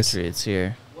young the guys. Patriots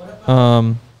here.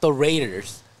 The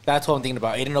Raiders. That's what I'm thinking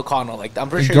about. Aiden O'Connell. Like, I'm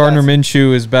pretty sure Gardner that's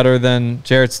Minshew is better than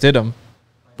Jarrett Stidham.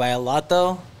 by a lot,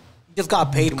 though. He just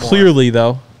got paid more. Clearly,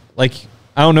 though, like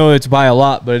I don't know, it's by a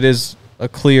lot, but it is a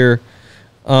clear.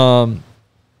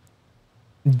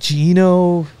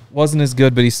 Geno wasn't as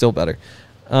good, but he's still better.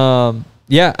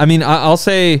 Yeah, I mean, I'll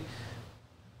say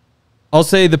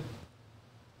the.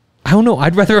 I don't know.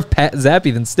 I'd rather have Pat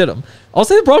Zappy than Stidham. I'll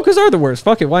say the Broncos are the worst.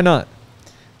 Fuck it, why not?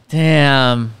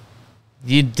 Damn.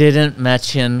 You didn't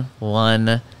mention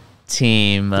one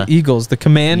team. The Eagles, the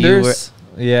Commanders.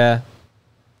 Yeah,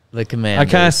 The Commanders.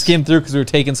 I kind of skimmed through because we were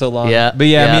taking so long. Yeah, but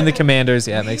yeah, yeah. I mean the Commanders.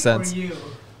 Yeah, it makes sense.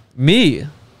 Me.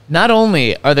 Not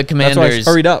only are the That's why I Commanders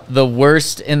hurried up. the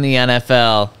worst in the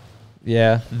NFL,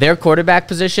 Yeah. their quarterback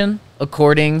position,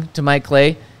 according to Mike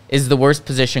Clay, is the worst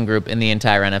position group in the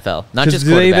entire NFL. Not 'Cause just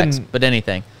do they quarterbacks, even- but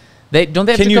anything. They don't.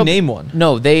 They have Can to you go- name one?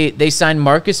 No, they signed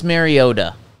Marcus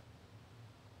Mariota.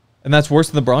 And that's worse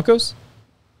than the Broncos?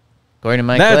 According to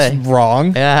Mike That's Clay.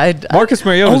 wrong. Yeah, Marcus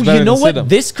Mariota is Oh, better you know than what? Stidham.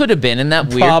 This could have been in that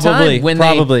weird Probably, time when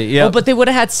probably, they. yeah. Oh, but they would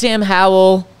have had Sam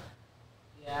Howell.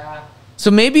 Yeah.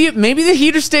 So maybe the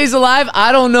heater stays alive.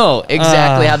 I don't know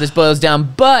exactly how this boils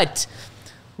down. But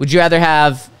would you rather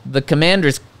have the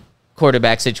Commanders'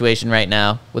 quarterback situation right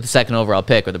now with the second overall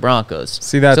pick or the Broncos?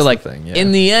 See, that's so like the thing, yeah.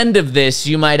 in the end of this,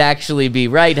 you might actually be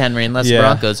right, Henry, unless the Yeah.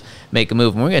 Broncos make a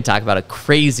move. And we're going to talk about a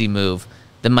crazy move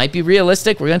that might be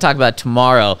realistic. We're going to talk about it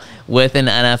tomorrow with two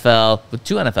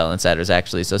NFL insiders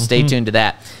actually. So stay tuned to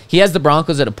that. He has the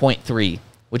Broncos at a 0.3,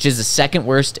 which is the second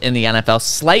worst in the NFL,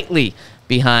 slightly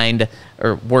behind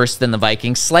or worse than the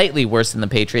Vikings, slightly worse than the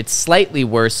Patriots, slightly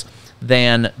worse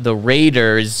than the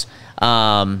Raiders.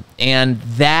 And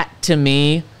that to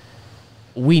me,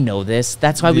 we know this.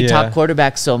 That's why we Yeah. talk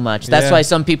quarterback so much. That's Yeah. why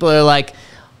some people are like,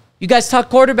 you guys talk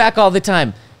quarterback all the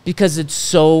time because it's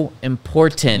so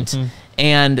important.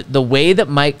 And the way that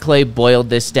Mike Clay boiled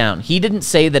this down, he didn't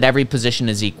say that every position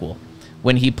is equal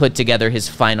when he put together his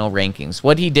final rankings.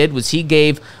 What he did was he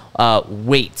gave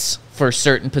weights for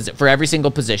for every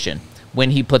single position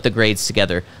when he put the grades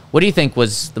together. What do you think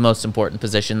was the most important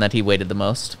position that he weighted the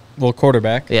most? Well,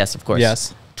 quarterback. Yes, of course.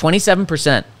 Yes.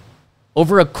 27%.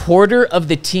 Over a quarter of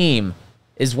the team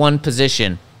is one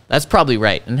position. That's probably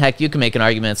right. And heck, you can make an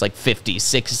argument it's like 50,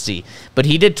 60. But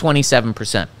he did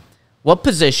 27%. What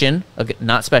position, okay,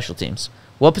 not special teams,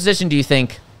 what position do you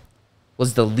think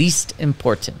was the least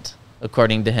important,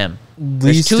 according to him?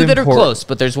 There's Least two that are important. close,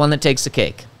 but there's one that takes the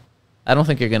cake. I don't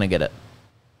think you're going to get it.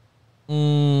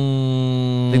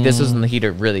 I think this is when the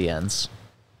heater really ends.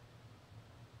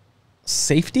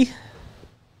 Safety?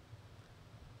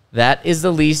 That is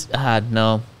the least.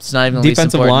 No, it's not even the Defensive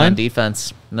least important line? on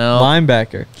defense. No,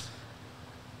 Linebacker.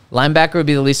 linebacker would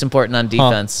be the least important on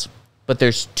defense. But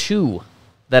there's two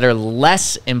that are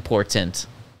less important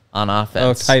on Oh,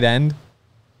 offense. tight end.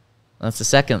 That's the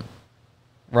second.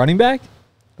 Running back?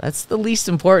 That's the least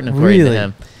important according to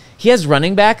him. He has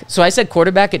running back. So I said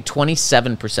quarterback at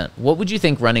 27%. What would you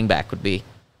think running back would be?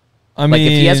 I mean,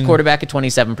 if he has quarterback at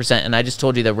 27%, and I just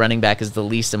told you that running back is the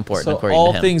least important according to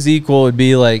him. All things equal would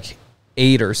be like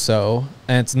 8 or so,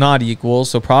 and it's not equal.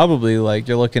 So probably like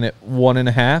you're looking at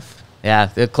 1.5. Yeah,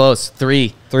 they're close.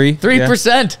 3%.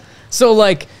 3%. So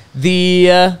like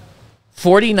the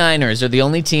 49ers are the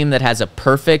only team that has a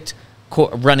perfect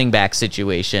running back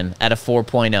situation at a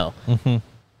 4.0. Mm-hmm.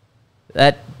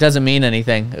 That doesn't mean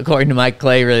anything, according to Mike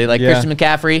Clay, really. Like Christian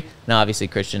McCaffrey, now obviously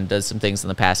Christian does some things in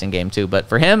the passing game too, but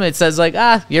for him, it says like,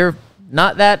 you're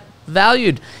not that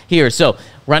valued here. So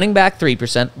running back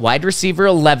 3%, wide receiver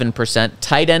 11%,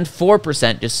 tight end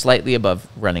 4%, just slightly above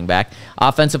running back,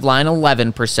 offensive line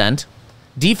 11%,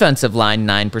 defensive line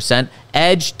 9%,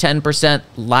 edge 10%,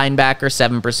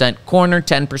 linebacker 7%, corner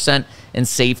 10%, and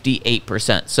safety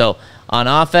 8%. So on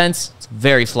offense, it's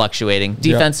very fluctuating.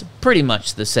 Defense, pretty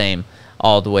much the same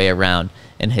all the way around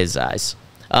in his eyes.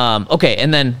 Okay,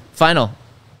 and then final,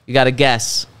 you got to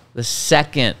guess the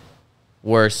second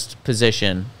worst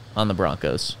position on the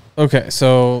Broncos. Okay,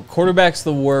 so quarterback's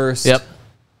the worst. Yep.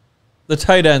 The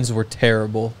tight ends were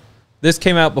terrible. This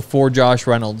came out before Josh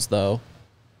Reynolds, though.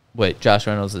 Wait, Josh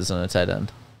Reynolds isn't a tight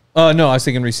end. No, I was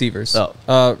thinking receivers.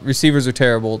 Oh. Receivers are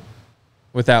terrible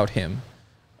without him.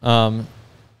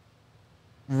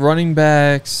 Running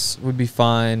backs would be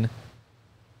fine.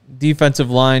 Defensive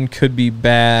line could be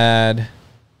bad.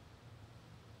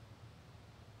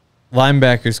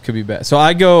 Linebackers could be bad. So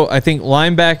I think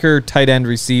linebacker, tight end,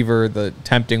 receiver, the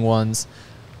tempting ones.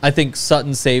 I think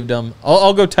Sutton saved them.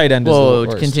 I'll go tight end as the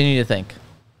worst. Continue to think.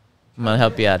 I'm going to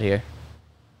help you out here.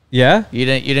 Yeah? You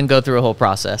didn't go through a whole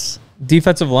process.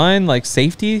 Defensive line, like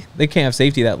safety? They can't have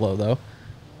safety that low, though.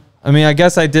 I mean, I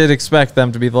guess I did expect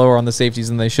them to be lower on the safeties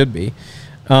than they should be.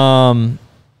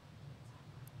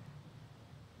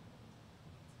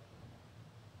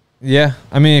 Yeah,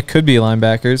 I mean, it could be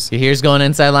linebackers. You here's going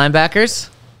inside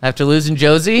linebackers after losing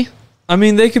Josie? I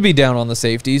mean, they could be down on the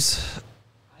safeties.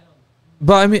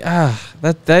 But, I mean,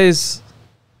 that is...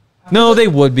 No, they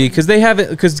would be, because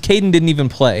Caden didn't even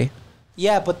play.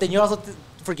 Yeah, but then you're also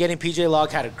forgetting PJ Locke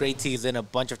had a great season, a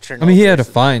bunch of turnovers. I mean, he had a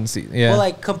fine season, yeah. Well,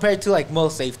 like, compared to, like,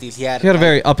 most safeties, he had a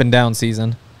very up and down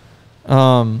season.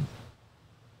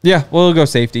 Yeah, we'll go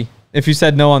safety. If you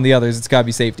said no on the others, it's got to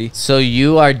be safety. So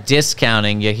you are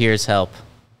discounting Yahir's help.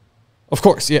 Of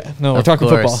course, yeah. No, we're talking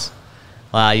football.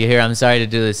 Wow, Yahir, I'm sorry to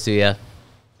do this to you.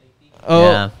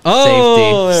 Oh,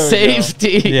 yeah.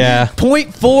 Safety. Yeah.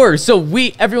 0.4. So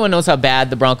everyone knows how bad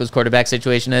the Broncos quarterback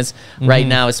situation is right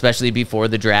now, especially before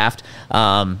the draft.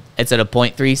 It's at a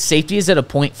 0.3. Safety is at a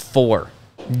 0.4.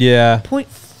 Yeah.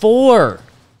 0.4.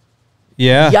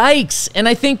 Yeah. Yikes. And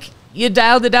I think you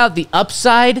dialed it out. The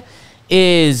upside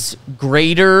is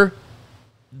greater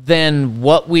than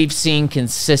what we've seen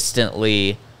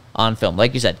consistently on film.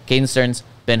 Like you said, Caden Stearns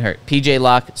been hurt. PJ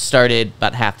Locke started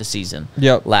about half the season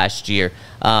last year.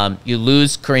 You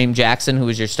lose Kareem Jackson, who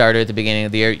was your starter at the beginning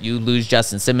of the year. You lose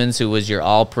Justin Simmons, who was your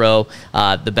all-pro,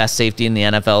 the best safety in the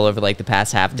NFL over like the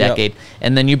past half decade.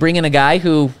 And then you bring in a guy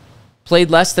who played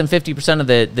less than 50% of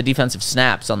the defensive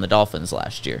snaps on the Dolphins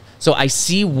last year. So I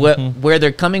see where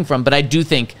they're coming from, but I do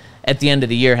think at the end of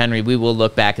the year, Henry, we will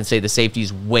look back and say the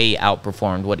safeties way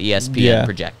outperformed what ESPN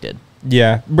projected.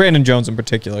 Yeah, Brandon Jones in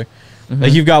particular.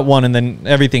 Like you've got one, and then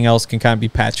everything else can kind of be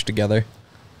patched together.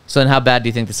 So then how bad do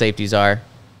you think the safeties are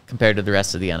compared to the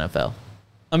rest of the NFL?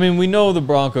 I mean, we know the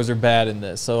Broncos are bad in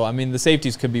this, so, I mean, the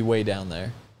safeties could be way down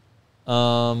there.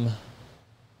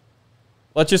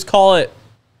 Let's just call it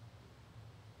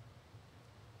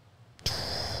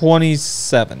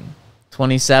 27.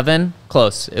 27?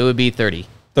 Close. It would be 30.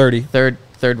 30. Third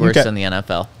worst in the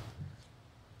NFL.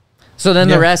 So then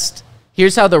the rest,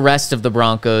 here's how the rest of the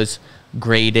Broncos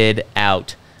graded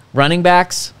out. Running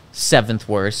backs, 7th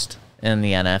worst in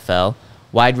the NFL.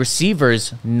 Wide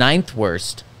receivers, 9th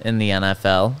worst in the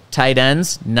NFL. Tight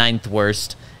ends, 9th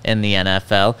worst in the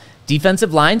NFL.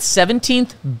 Defensive line,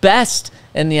 17th best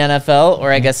in the NFL,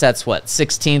 or I guess that's what,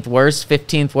 16th worst,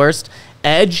 15th worst.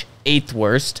 Edge, 8th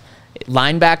worst.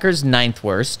 Linebackers, 9th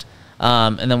worst.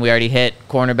 And then we already hit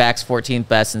cornerbacks, 14th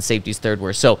best, and safeties, 3rd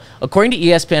worst. So according to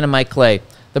ESPN and Mike Clay,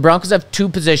 the Broncos have 2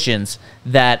 positions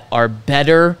that are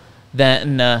better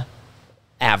than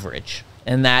average,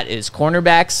 and that is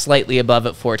cornerbacks, slightly above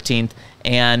at 14th,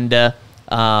 and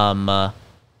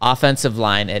offensive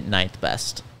line at 9th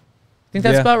best. I think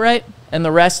that's about right, and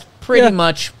the rest pretty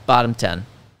much bottom 10.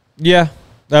 Yeah,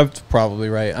 that's probably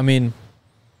right. I mean,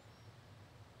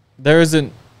 there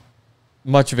isn't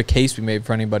much of a case we made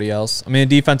for anybody else. I mean, a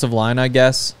defensive line, I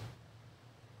guess,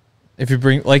 If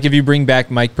you bring back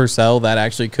Mike Purcell, that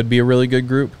actually could be a really good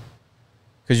group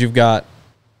because you've got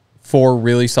 4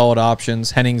 really solid options.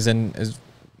 Henningsen is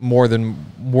more than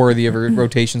worthy of a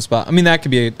rotation spot. I mean, that could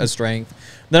be a strength.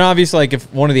 Then obviously, like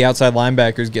if one of the outside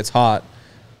linebackers gets hot,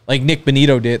 like Nick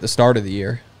Benito did at the start of the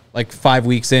year, like 5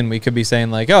 weeks in, we could be saying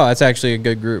like, oh, that's actually a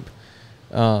good group.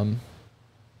 But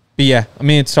yeah, I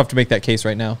mean, it's tough to make that case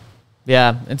right now.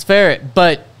 Yeah, it's fair.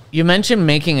 But you mentioned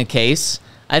making a case.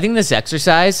 I think this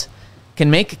exercise can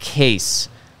make a case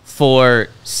for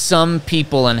some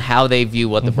people and how they view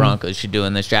what the Broncos should do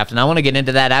in this draft. And I want to get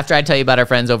into that after I tell you about our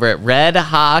friends over at Red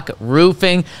Hawk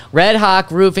Roofing. Red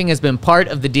Hawk Roofing has been part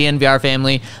of the DNVR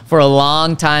family for a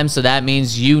long time, so that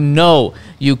means you know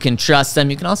you can trust them.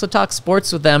 You can also talk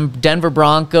sports with them, Denver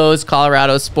Broncos,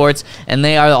 Colorado sports, and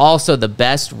they are also the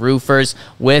best roofers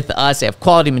with us. They have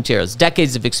quality materials,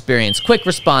 decades of experience, quick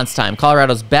response time,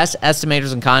 Colorado's best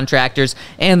estimators and contractors,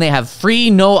 and they have free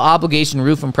no-obligation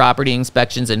roof and property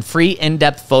inspections and free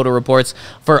in-depth photo reports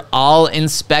for all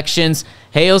inspections.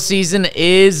 Hail season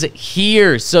is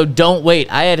here, so don't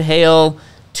wait. I had hail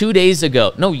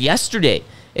yesterday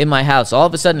in my house. All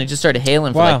of a sudden, it just started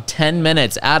hailing for like 10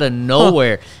 minutes out of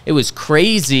nowhere. It was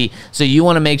crazy. So you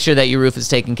want to make sure that your roof is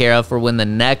taken care of for when the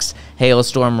next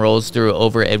hailstorm rolls through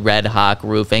over at Red Hawk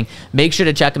Roofing. Make sure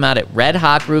to check them out at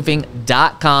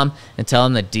redhawkroofing.com and tell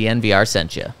them that DNVR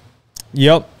sent you.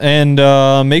 Yep, and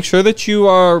make sure that you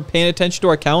are paying attention to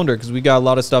our calendar because we got a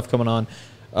lot of stuff coming on.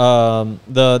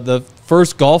 The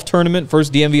first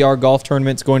DNVR golf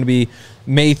tournament is going to be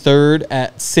May 3rd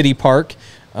at City Park.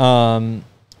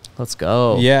 Let's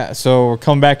go. Yeah, so we're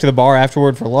coming back to the bar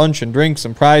afterward for lunch and drinks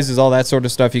and prizes, all that sort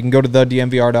of stuff. You can go to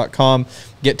thednvr.com,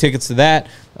 get tickets to that,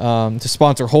 to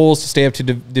sponsor holes, to stay up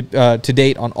to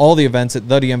date on all the events at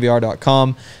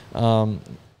thednvr.com.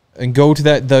 And go to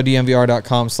that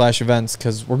thednvr.com/events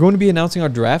because we're going to be announcing our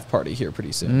draft party here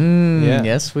pretty soon.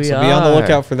 Yes, we are. So be on the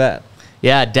lookout for that.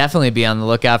 Yeah, definitely be on the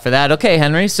lookout for that. Okay,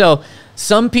 Henry, so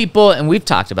some people, and we've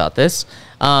talked about this,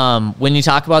 when you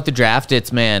talk about the draft,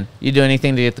 it's, man, you do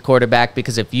anything to get the quarterback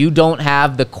because if you don't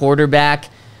have the quarterback,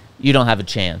 you don't have a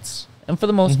chance. And for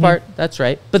the most part, that's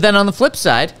right. But then on the flip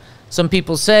side, some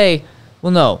people say,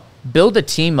 well, no, build a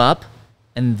team up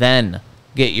and then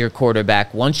get your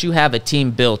quarterback once you have a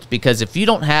team built, because if you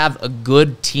don't have a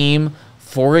good team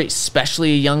for it,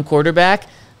 especially a young quarterback,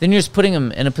 then you're just putting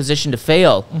them in a position to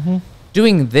fail.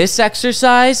 Doing this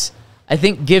exercise, I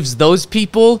think, gives those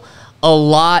people a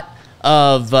lot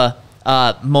of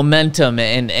momentum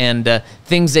and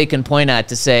things they can point at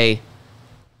to say,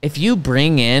 if you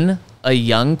bring in a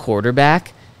young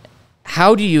quarterback,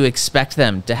 how do you expect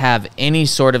them to have any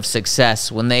sort of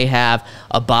success when they have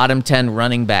a bottom 10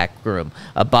 running back room,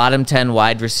 a bottom 10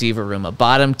 wide receiver room, a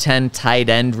bottom 10 tight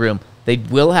end room? They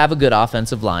will have a good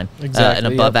offensive line, an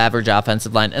above-average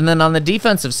offensive line. And then on the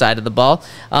defensive side of the ball,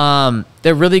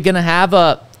 they're really going to have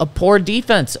a poor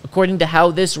defense according to how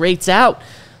this rates out.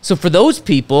 So for those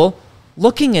people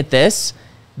looking at this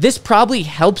probably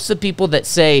helps the people that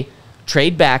say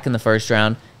trade back in the first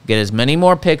round, get as many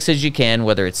more picks as you can,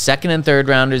 whether it's second and third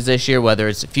rounders this year, whether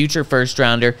it's a future first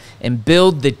rounder, and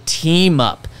build the team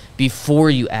up before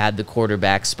you add the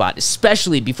quarterback spot,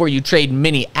 especially before you trade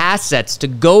many assets to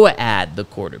go add the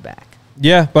quarterback.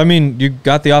 Yeah, but I mean, you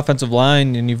got the offensive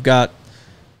line and you've got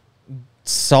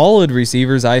solid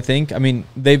receivers, I think. I mean,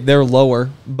 they're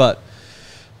lower, but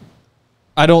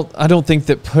I don't think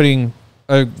that putting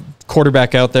a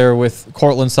quarterback out there with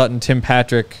Cortland Sutton, Tim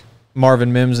Patrick,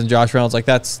 Marvin Mims, and Josh Reynolds, like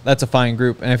that's a fine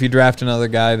group. And if you draft another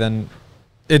guy, then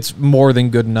it's more than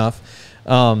good enough.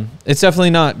 It's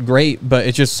definitely not great, but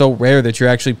it's just so rare that you're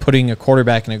actually putting a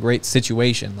quarterback in a great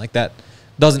situation. Like that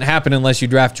doesn't happen unless you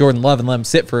draft Jordan Love and let him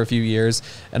sit for a few years.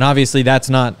 And obviously that's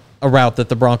not a route that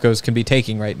the Broncos can be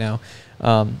taking right now.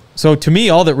 So to me,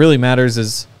 all that really matters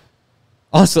is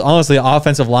honestly,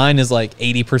 offensive line is like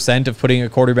 80% of putting a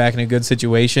quarterback in a good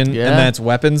situation, and that's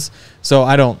weapons. So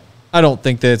I don't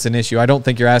think that it's an issue. I don't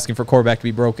think you're asking for quarterback to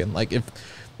be broken. Like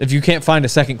if you can't find a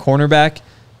second cornerback,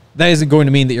 that isn't going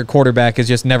to mean that your quarterback is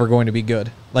just never going to be good.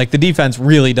 Like the defense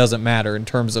really doesn't matter in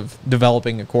terms of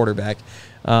developing a quarterback.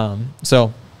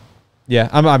 So yeah,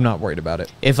 I'm not worried about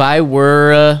it. If I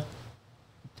were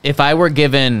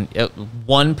given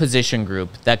one position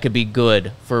group that could be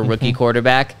good for a rookie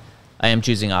quarterback, I am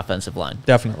choosing offensive line.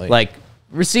 Definitely. Like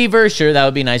receiver, sure, that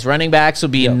would be nice. Running backs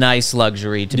would be a nice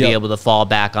luxury to be able to fall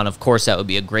back on. Of course, that would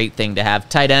be a great thing to have.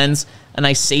 Tight ends, a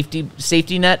nice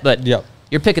safety net, but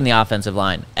you're picking the offensive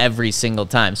line every single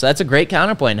time. So that's a great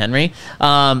counterpoint, Henry.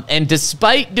 And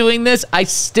despite doing this, I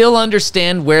still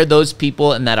understand where those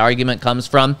people and that argument comes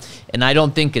from, and I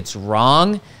don't think it's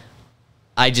wrong.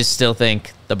 I just still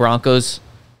think the Broncos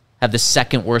have the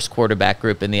second worst quarterback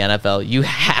group in the NFL. You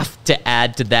have to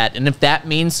add to that. And if that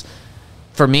means,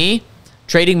 for me,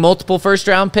 trading multiple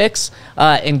first-round picks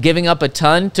and giving up a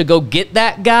ton to go get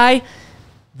that guy,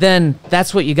 then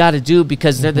that's what you got to do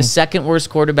because they're the second worst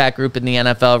quarterback group in the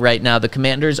NFL right now. The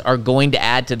Commanders are going to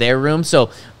add to their room. So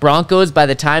Broncos, by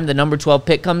the time the number 12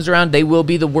 pick comes around, they will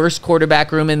be the worst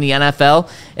quarterback room in the NFL.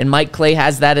 And Mike Clay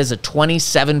has that as a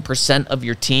 27% of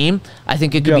your team. I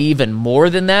think it could be even more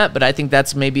than that, but I think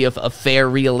that's maybe a fair,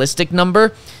 realistic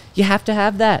number. You have to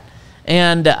have that.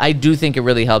 And I do think it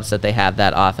really helps that they have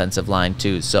that offensive line,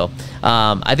 too. So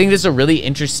I think this is a really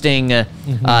interesting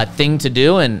thing to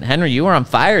do. And, Henry, you were on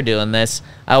fire doing this.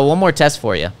 One more test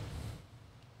for you.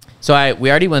 So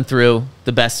we already went through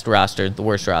the best roster, the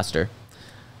worst roster.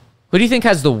 Who do you think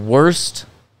has the worst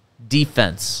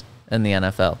defense in the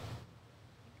NFL?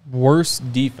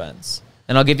 Worst defense.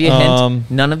 And I'll give you a hint.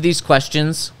 None of these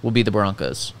questions will be the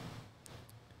Broncos.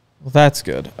 Well, that's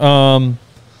good.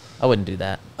 I wouldn't do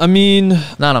that. I mean,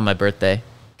 not on my birthday.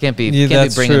 Can't be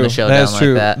bringing the show down like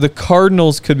that. The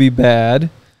Cardinals could be bad.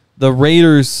 The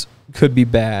Raiders could be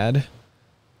bad.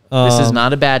 This is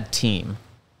not a bad team.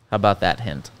 How about that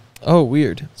hint? Oh,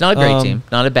 weird. It's not a great team.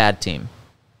 Not a bad team.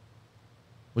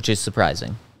 Which is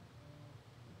surprising.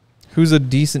 Who's a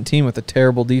decent team with a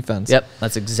terrible defense? Yep,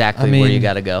 that's exactly where you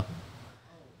got to go.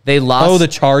 They lost. Oh, the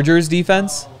Chargers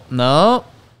defense? No.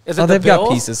 They've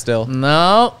got pieces still.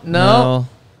 No.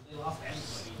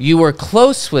 You were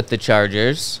close with the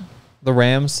Chargers. The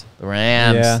Rams? The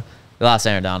Rams. Yeah. They lost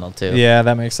Aaron Donald, too. Yeah,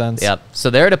 that makes sense. Yep.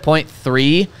 So they're at a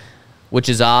 .3, which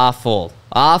is awful.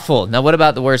 Awful. Now, what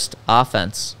about the worst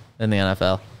offense in the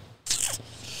NFL?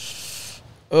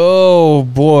 Oh,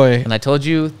 boy. And I told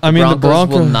you the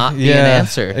Broncos will not be an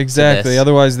answer. Exactly.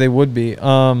 Otherwise, they would be.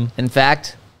 In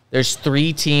fact, there's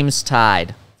 3 teams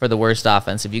tied for the worst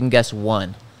offense. If you can guess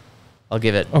one, I'll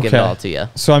give it all to you.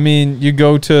 So, I mean, you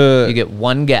get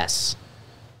one guess.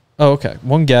 Oh, okay.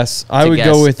 One guess. I would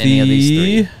go with any of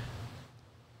these 3.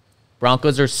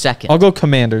 Broncos are second. I'll go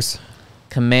Commanders.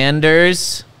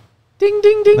 Commanders. Ding,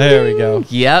 ding, ding, there we go.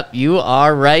 Yep, you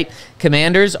are right.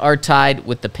 Commanders are tied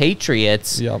with the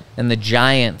Patriots and the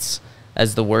Giants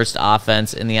as the worst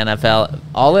offense in the NFL.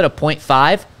 All at a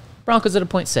 .5. Broncos at a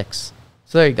 .6.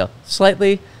 So there you go.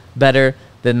 Slightly better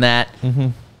than that.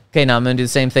 Okay, now I'm going to do the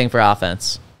same thing for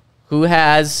offense. Who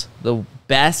has the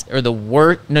best or the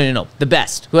worst? No. The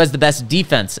best. Who has the best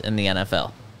defense in the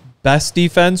NFL? Best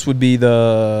defense would be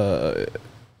probably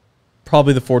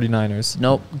the 49ers.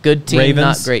 Nope. Good team,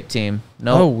 Ravens? Not great team.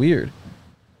 Nope. Oh, weird.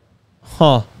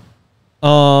 Huh.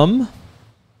 How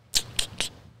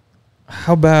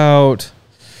about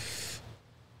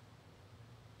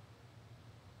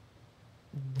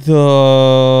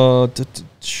the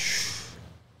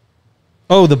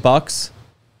Bucks?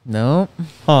 No.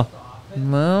 Huh.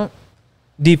 No.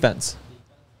 Defense.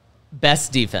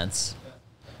 Best defense.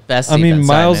 I mean,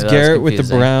 Myles Garrett with the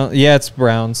Browns. Yeah, it's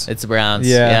Browns. It's Browns.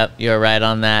 Yeah. Yep, you're right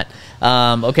on that.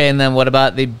 Okay, and then what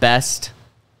about the best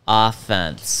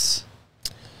offense?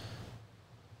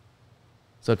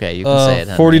 It's okay. You can say it,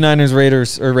 Henry. 49ers,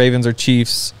 Raiders, or Ravens, or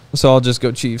Chiefs. So I'll just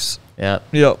go Chiefs. Yep.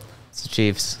 It's the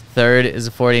Chiefs. Third is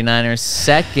the 49ers.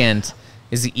 Second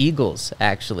is the Eagles,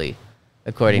 actually,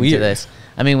 according to this.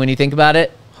 I mean, when you think about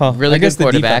it, really good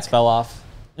quarterback. The defense fell off.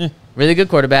 Really good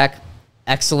quarterback.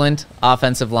 Excellent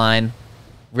offensive line.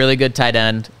 Really good tight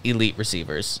end. Elite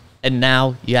receivers. And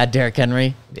now you add Derrick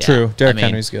Henry. Yeah, True. Derrick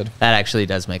Henry's good. That actually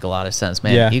does make a lot of sense,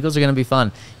 man. Eagles are going to be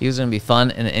fun. Eagles are going to be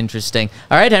fun and interesting.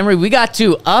 All right, Henry, we got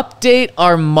to update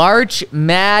our March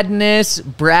Madness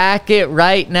bracket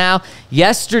right now.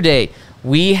 Yesterday,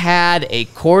 we had a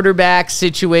quarterback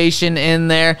situation in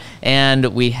there, and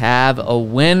we have a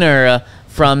winner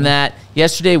from that.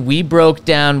 Yesterday, we broke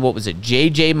down, what was it,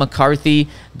 J.J. McCarthy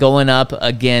going up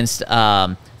against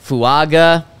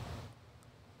Fuaga.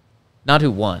 Not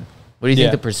who won. What do you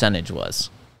think the percentage was?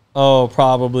 Oh,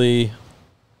 probably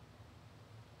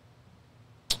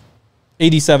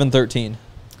 87-13.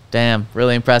 Damn,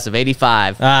 really impressive.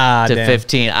 85 to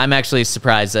 15. I'm actually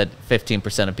surprised that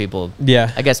 15% of people.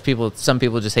 Yeah. I guess some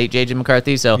people just hate J.J.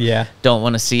 McCarthy, so don't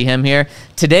want to see him here.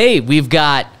 Today, we've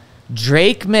got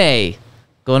Drake Maye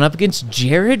going up against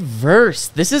Jarrett Verse.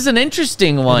 This is an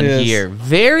interesting one here.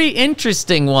 Very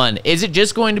interesting one. Is it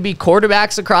just going to be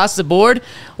quarterbacks across the board,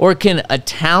 or can a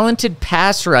talented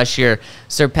pass rusher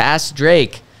surpass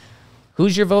Drake?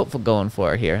 Who's your vote for going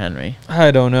for here, Henry? I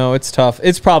don't know. It's tough.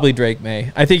 It's probably Drake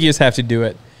Maye. I think you just have to do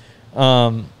it.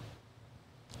 I'm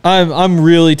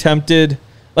really tempted.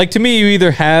 Like, to me, you either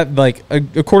have, like,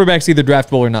 a quarterback's either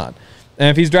draftable or not. And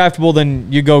if he's draftable,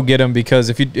 then you go get him, because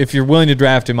if you're willing to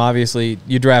draft him, obviously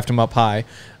you draft him up high.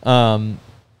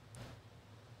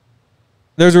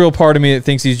 There's a real part of me that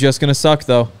thinks he's just going to suck,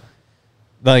 though.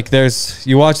 Like,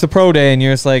 you watch the pro day and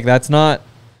you're just like, that's not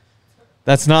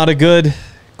a good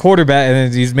quarterback,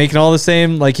 and he's making all the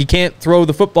same, like, he can't throw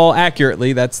the football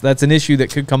accurately. That's an issue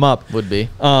that could come up. Would be.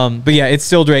 But yeah, it's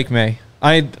still Drake Maye.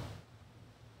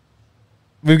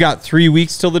 We've got 3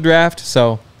 weeks till the draft,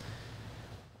 so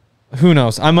who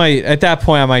knows? At that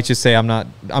point I might just say I'm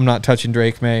not touching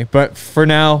Drake Maye. But for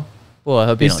now, well, I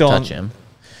hope you don't touch him.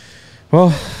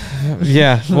 Well,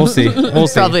 yeah, we'll see.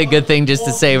 It's probably a good thing just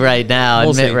to say right now,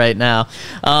 right now.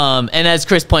 And as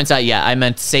Chris points out, yeah, I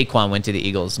meant Saquon went to the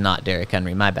Eagles, not Derrick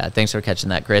Henry. My bad. Thanks for catching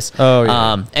that, Chris. Oh,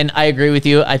 yeah. And I agree with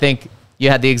you. I think you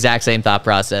had the exact same thought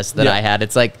process that I had.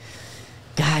 It's like,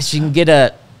 gosh, you can get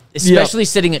especially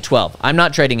sitting at 12. I'm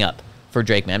not trading up for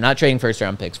Drake Maye. I'm not trading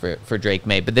first-round picks for Drake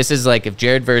Maye. But this is like, if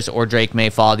Jarrett Verse or Drake Maye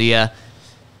fall to you,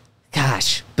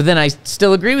 gosh. But then I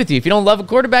still agree with you. If you don't love a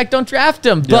quarterback, don't draft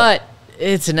him. Yep. But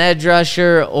it's an edge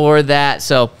rusher or that.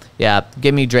 So, yeah,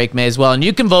 give me Drake Maye as well. And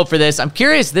you can vote for this. I'm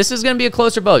curious. This is going to be a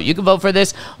closer vote. You can vote for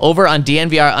this over on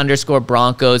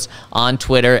DNVR_Broncos on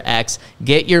Twitter, X.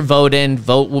 Get your vote in.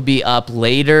 Vote will be up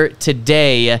later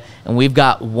today. And we've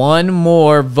got one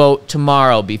more vote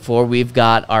tomorrow before we've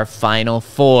got our final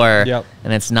four. Yep.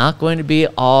 And it's not going to be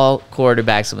all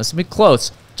quarterbacks. So this will be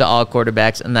close to all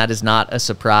quarterbacks, and that is not a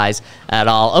surprise at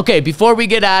all. Okay, before we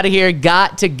get out of here,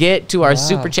 got to get to our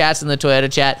super chats in the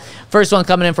Toyota chat. First one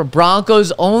coming in for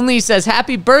Broncos Only says,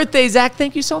 happy birthday, Zach.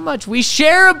 Thank you so much. We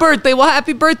share a birthday. Well,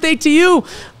 happy birthday to you,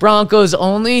 Broncos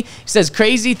Only. He says,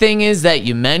 crazy thing is that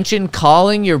you mentioned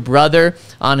calling your brother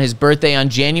on his birthday on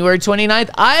January 29th.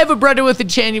 I have a brother with a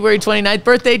January 29th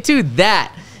birthday, too.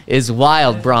 That is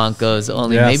wild, Broncos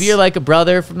Only. Yes. Maybe you're like a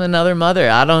brother from another mother.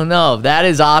 I don't know. That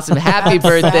is awesome. Happy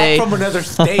birthday. Zach from another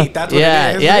state. That's what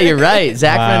it is. Yeah, you're right.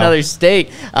 Zach from another state.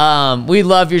 We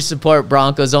love your support,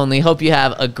 Broncos Only. Hope you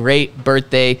have a great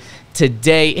birthday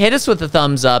today. Hit us with a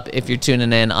thumbs up if you're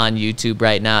tuning in on YouTube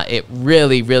right now. It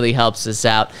really, really helps us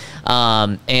out.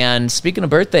 And speaking of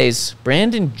birthdays,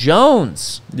 Brandon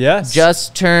Jones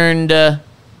just turned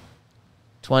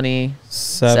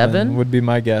 27 would be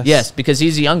my guess. Yes, because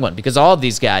he's a young one. Because all of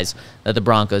these guys that the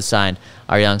Broncos signed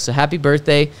are young. So happy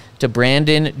birthday to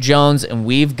Brandon Jones, and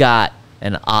we've got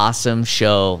an awesome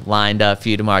show lined up for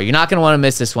you tomorrow. You're not going to want to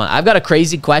miss this one. I've got a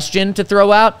crazy question to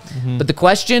throw out, but the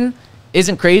question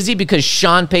isn't crazy because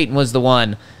Sean Payton was the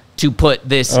one to put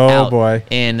this out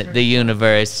in the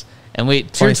universe. And we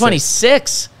turned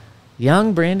 26.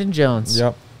 Young Brandon Jones.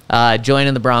 Yep.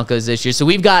 Joining the Broncos this year. So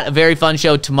we've got a very fun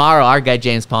show tomorrow. Our guy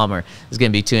James Palmer is going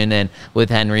to be tuning in with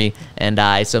Henry and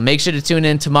I. So make sure to tune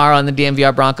in tomorrow on the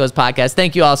DNVR Broncos podcast.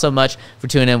 Thank you all so much for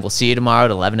tuning in. We'll see you tomorrow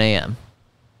at 11 a.m.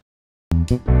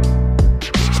 We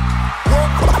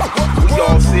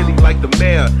all silly like the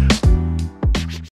mayor.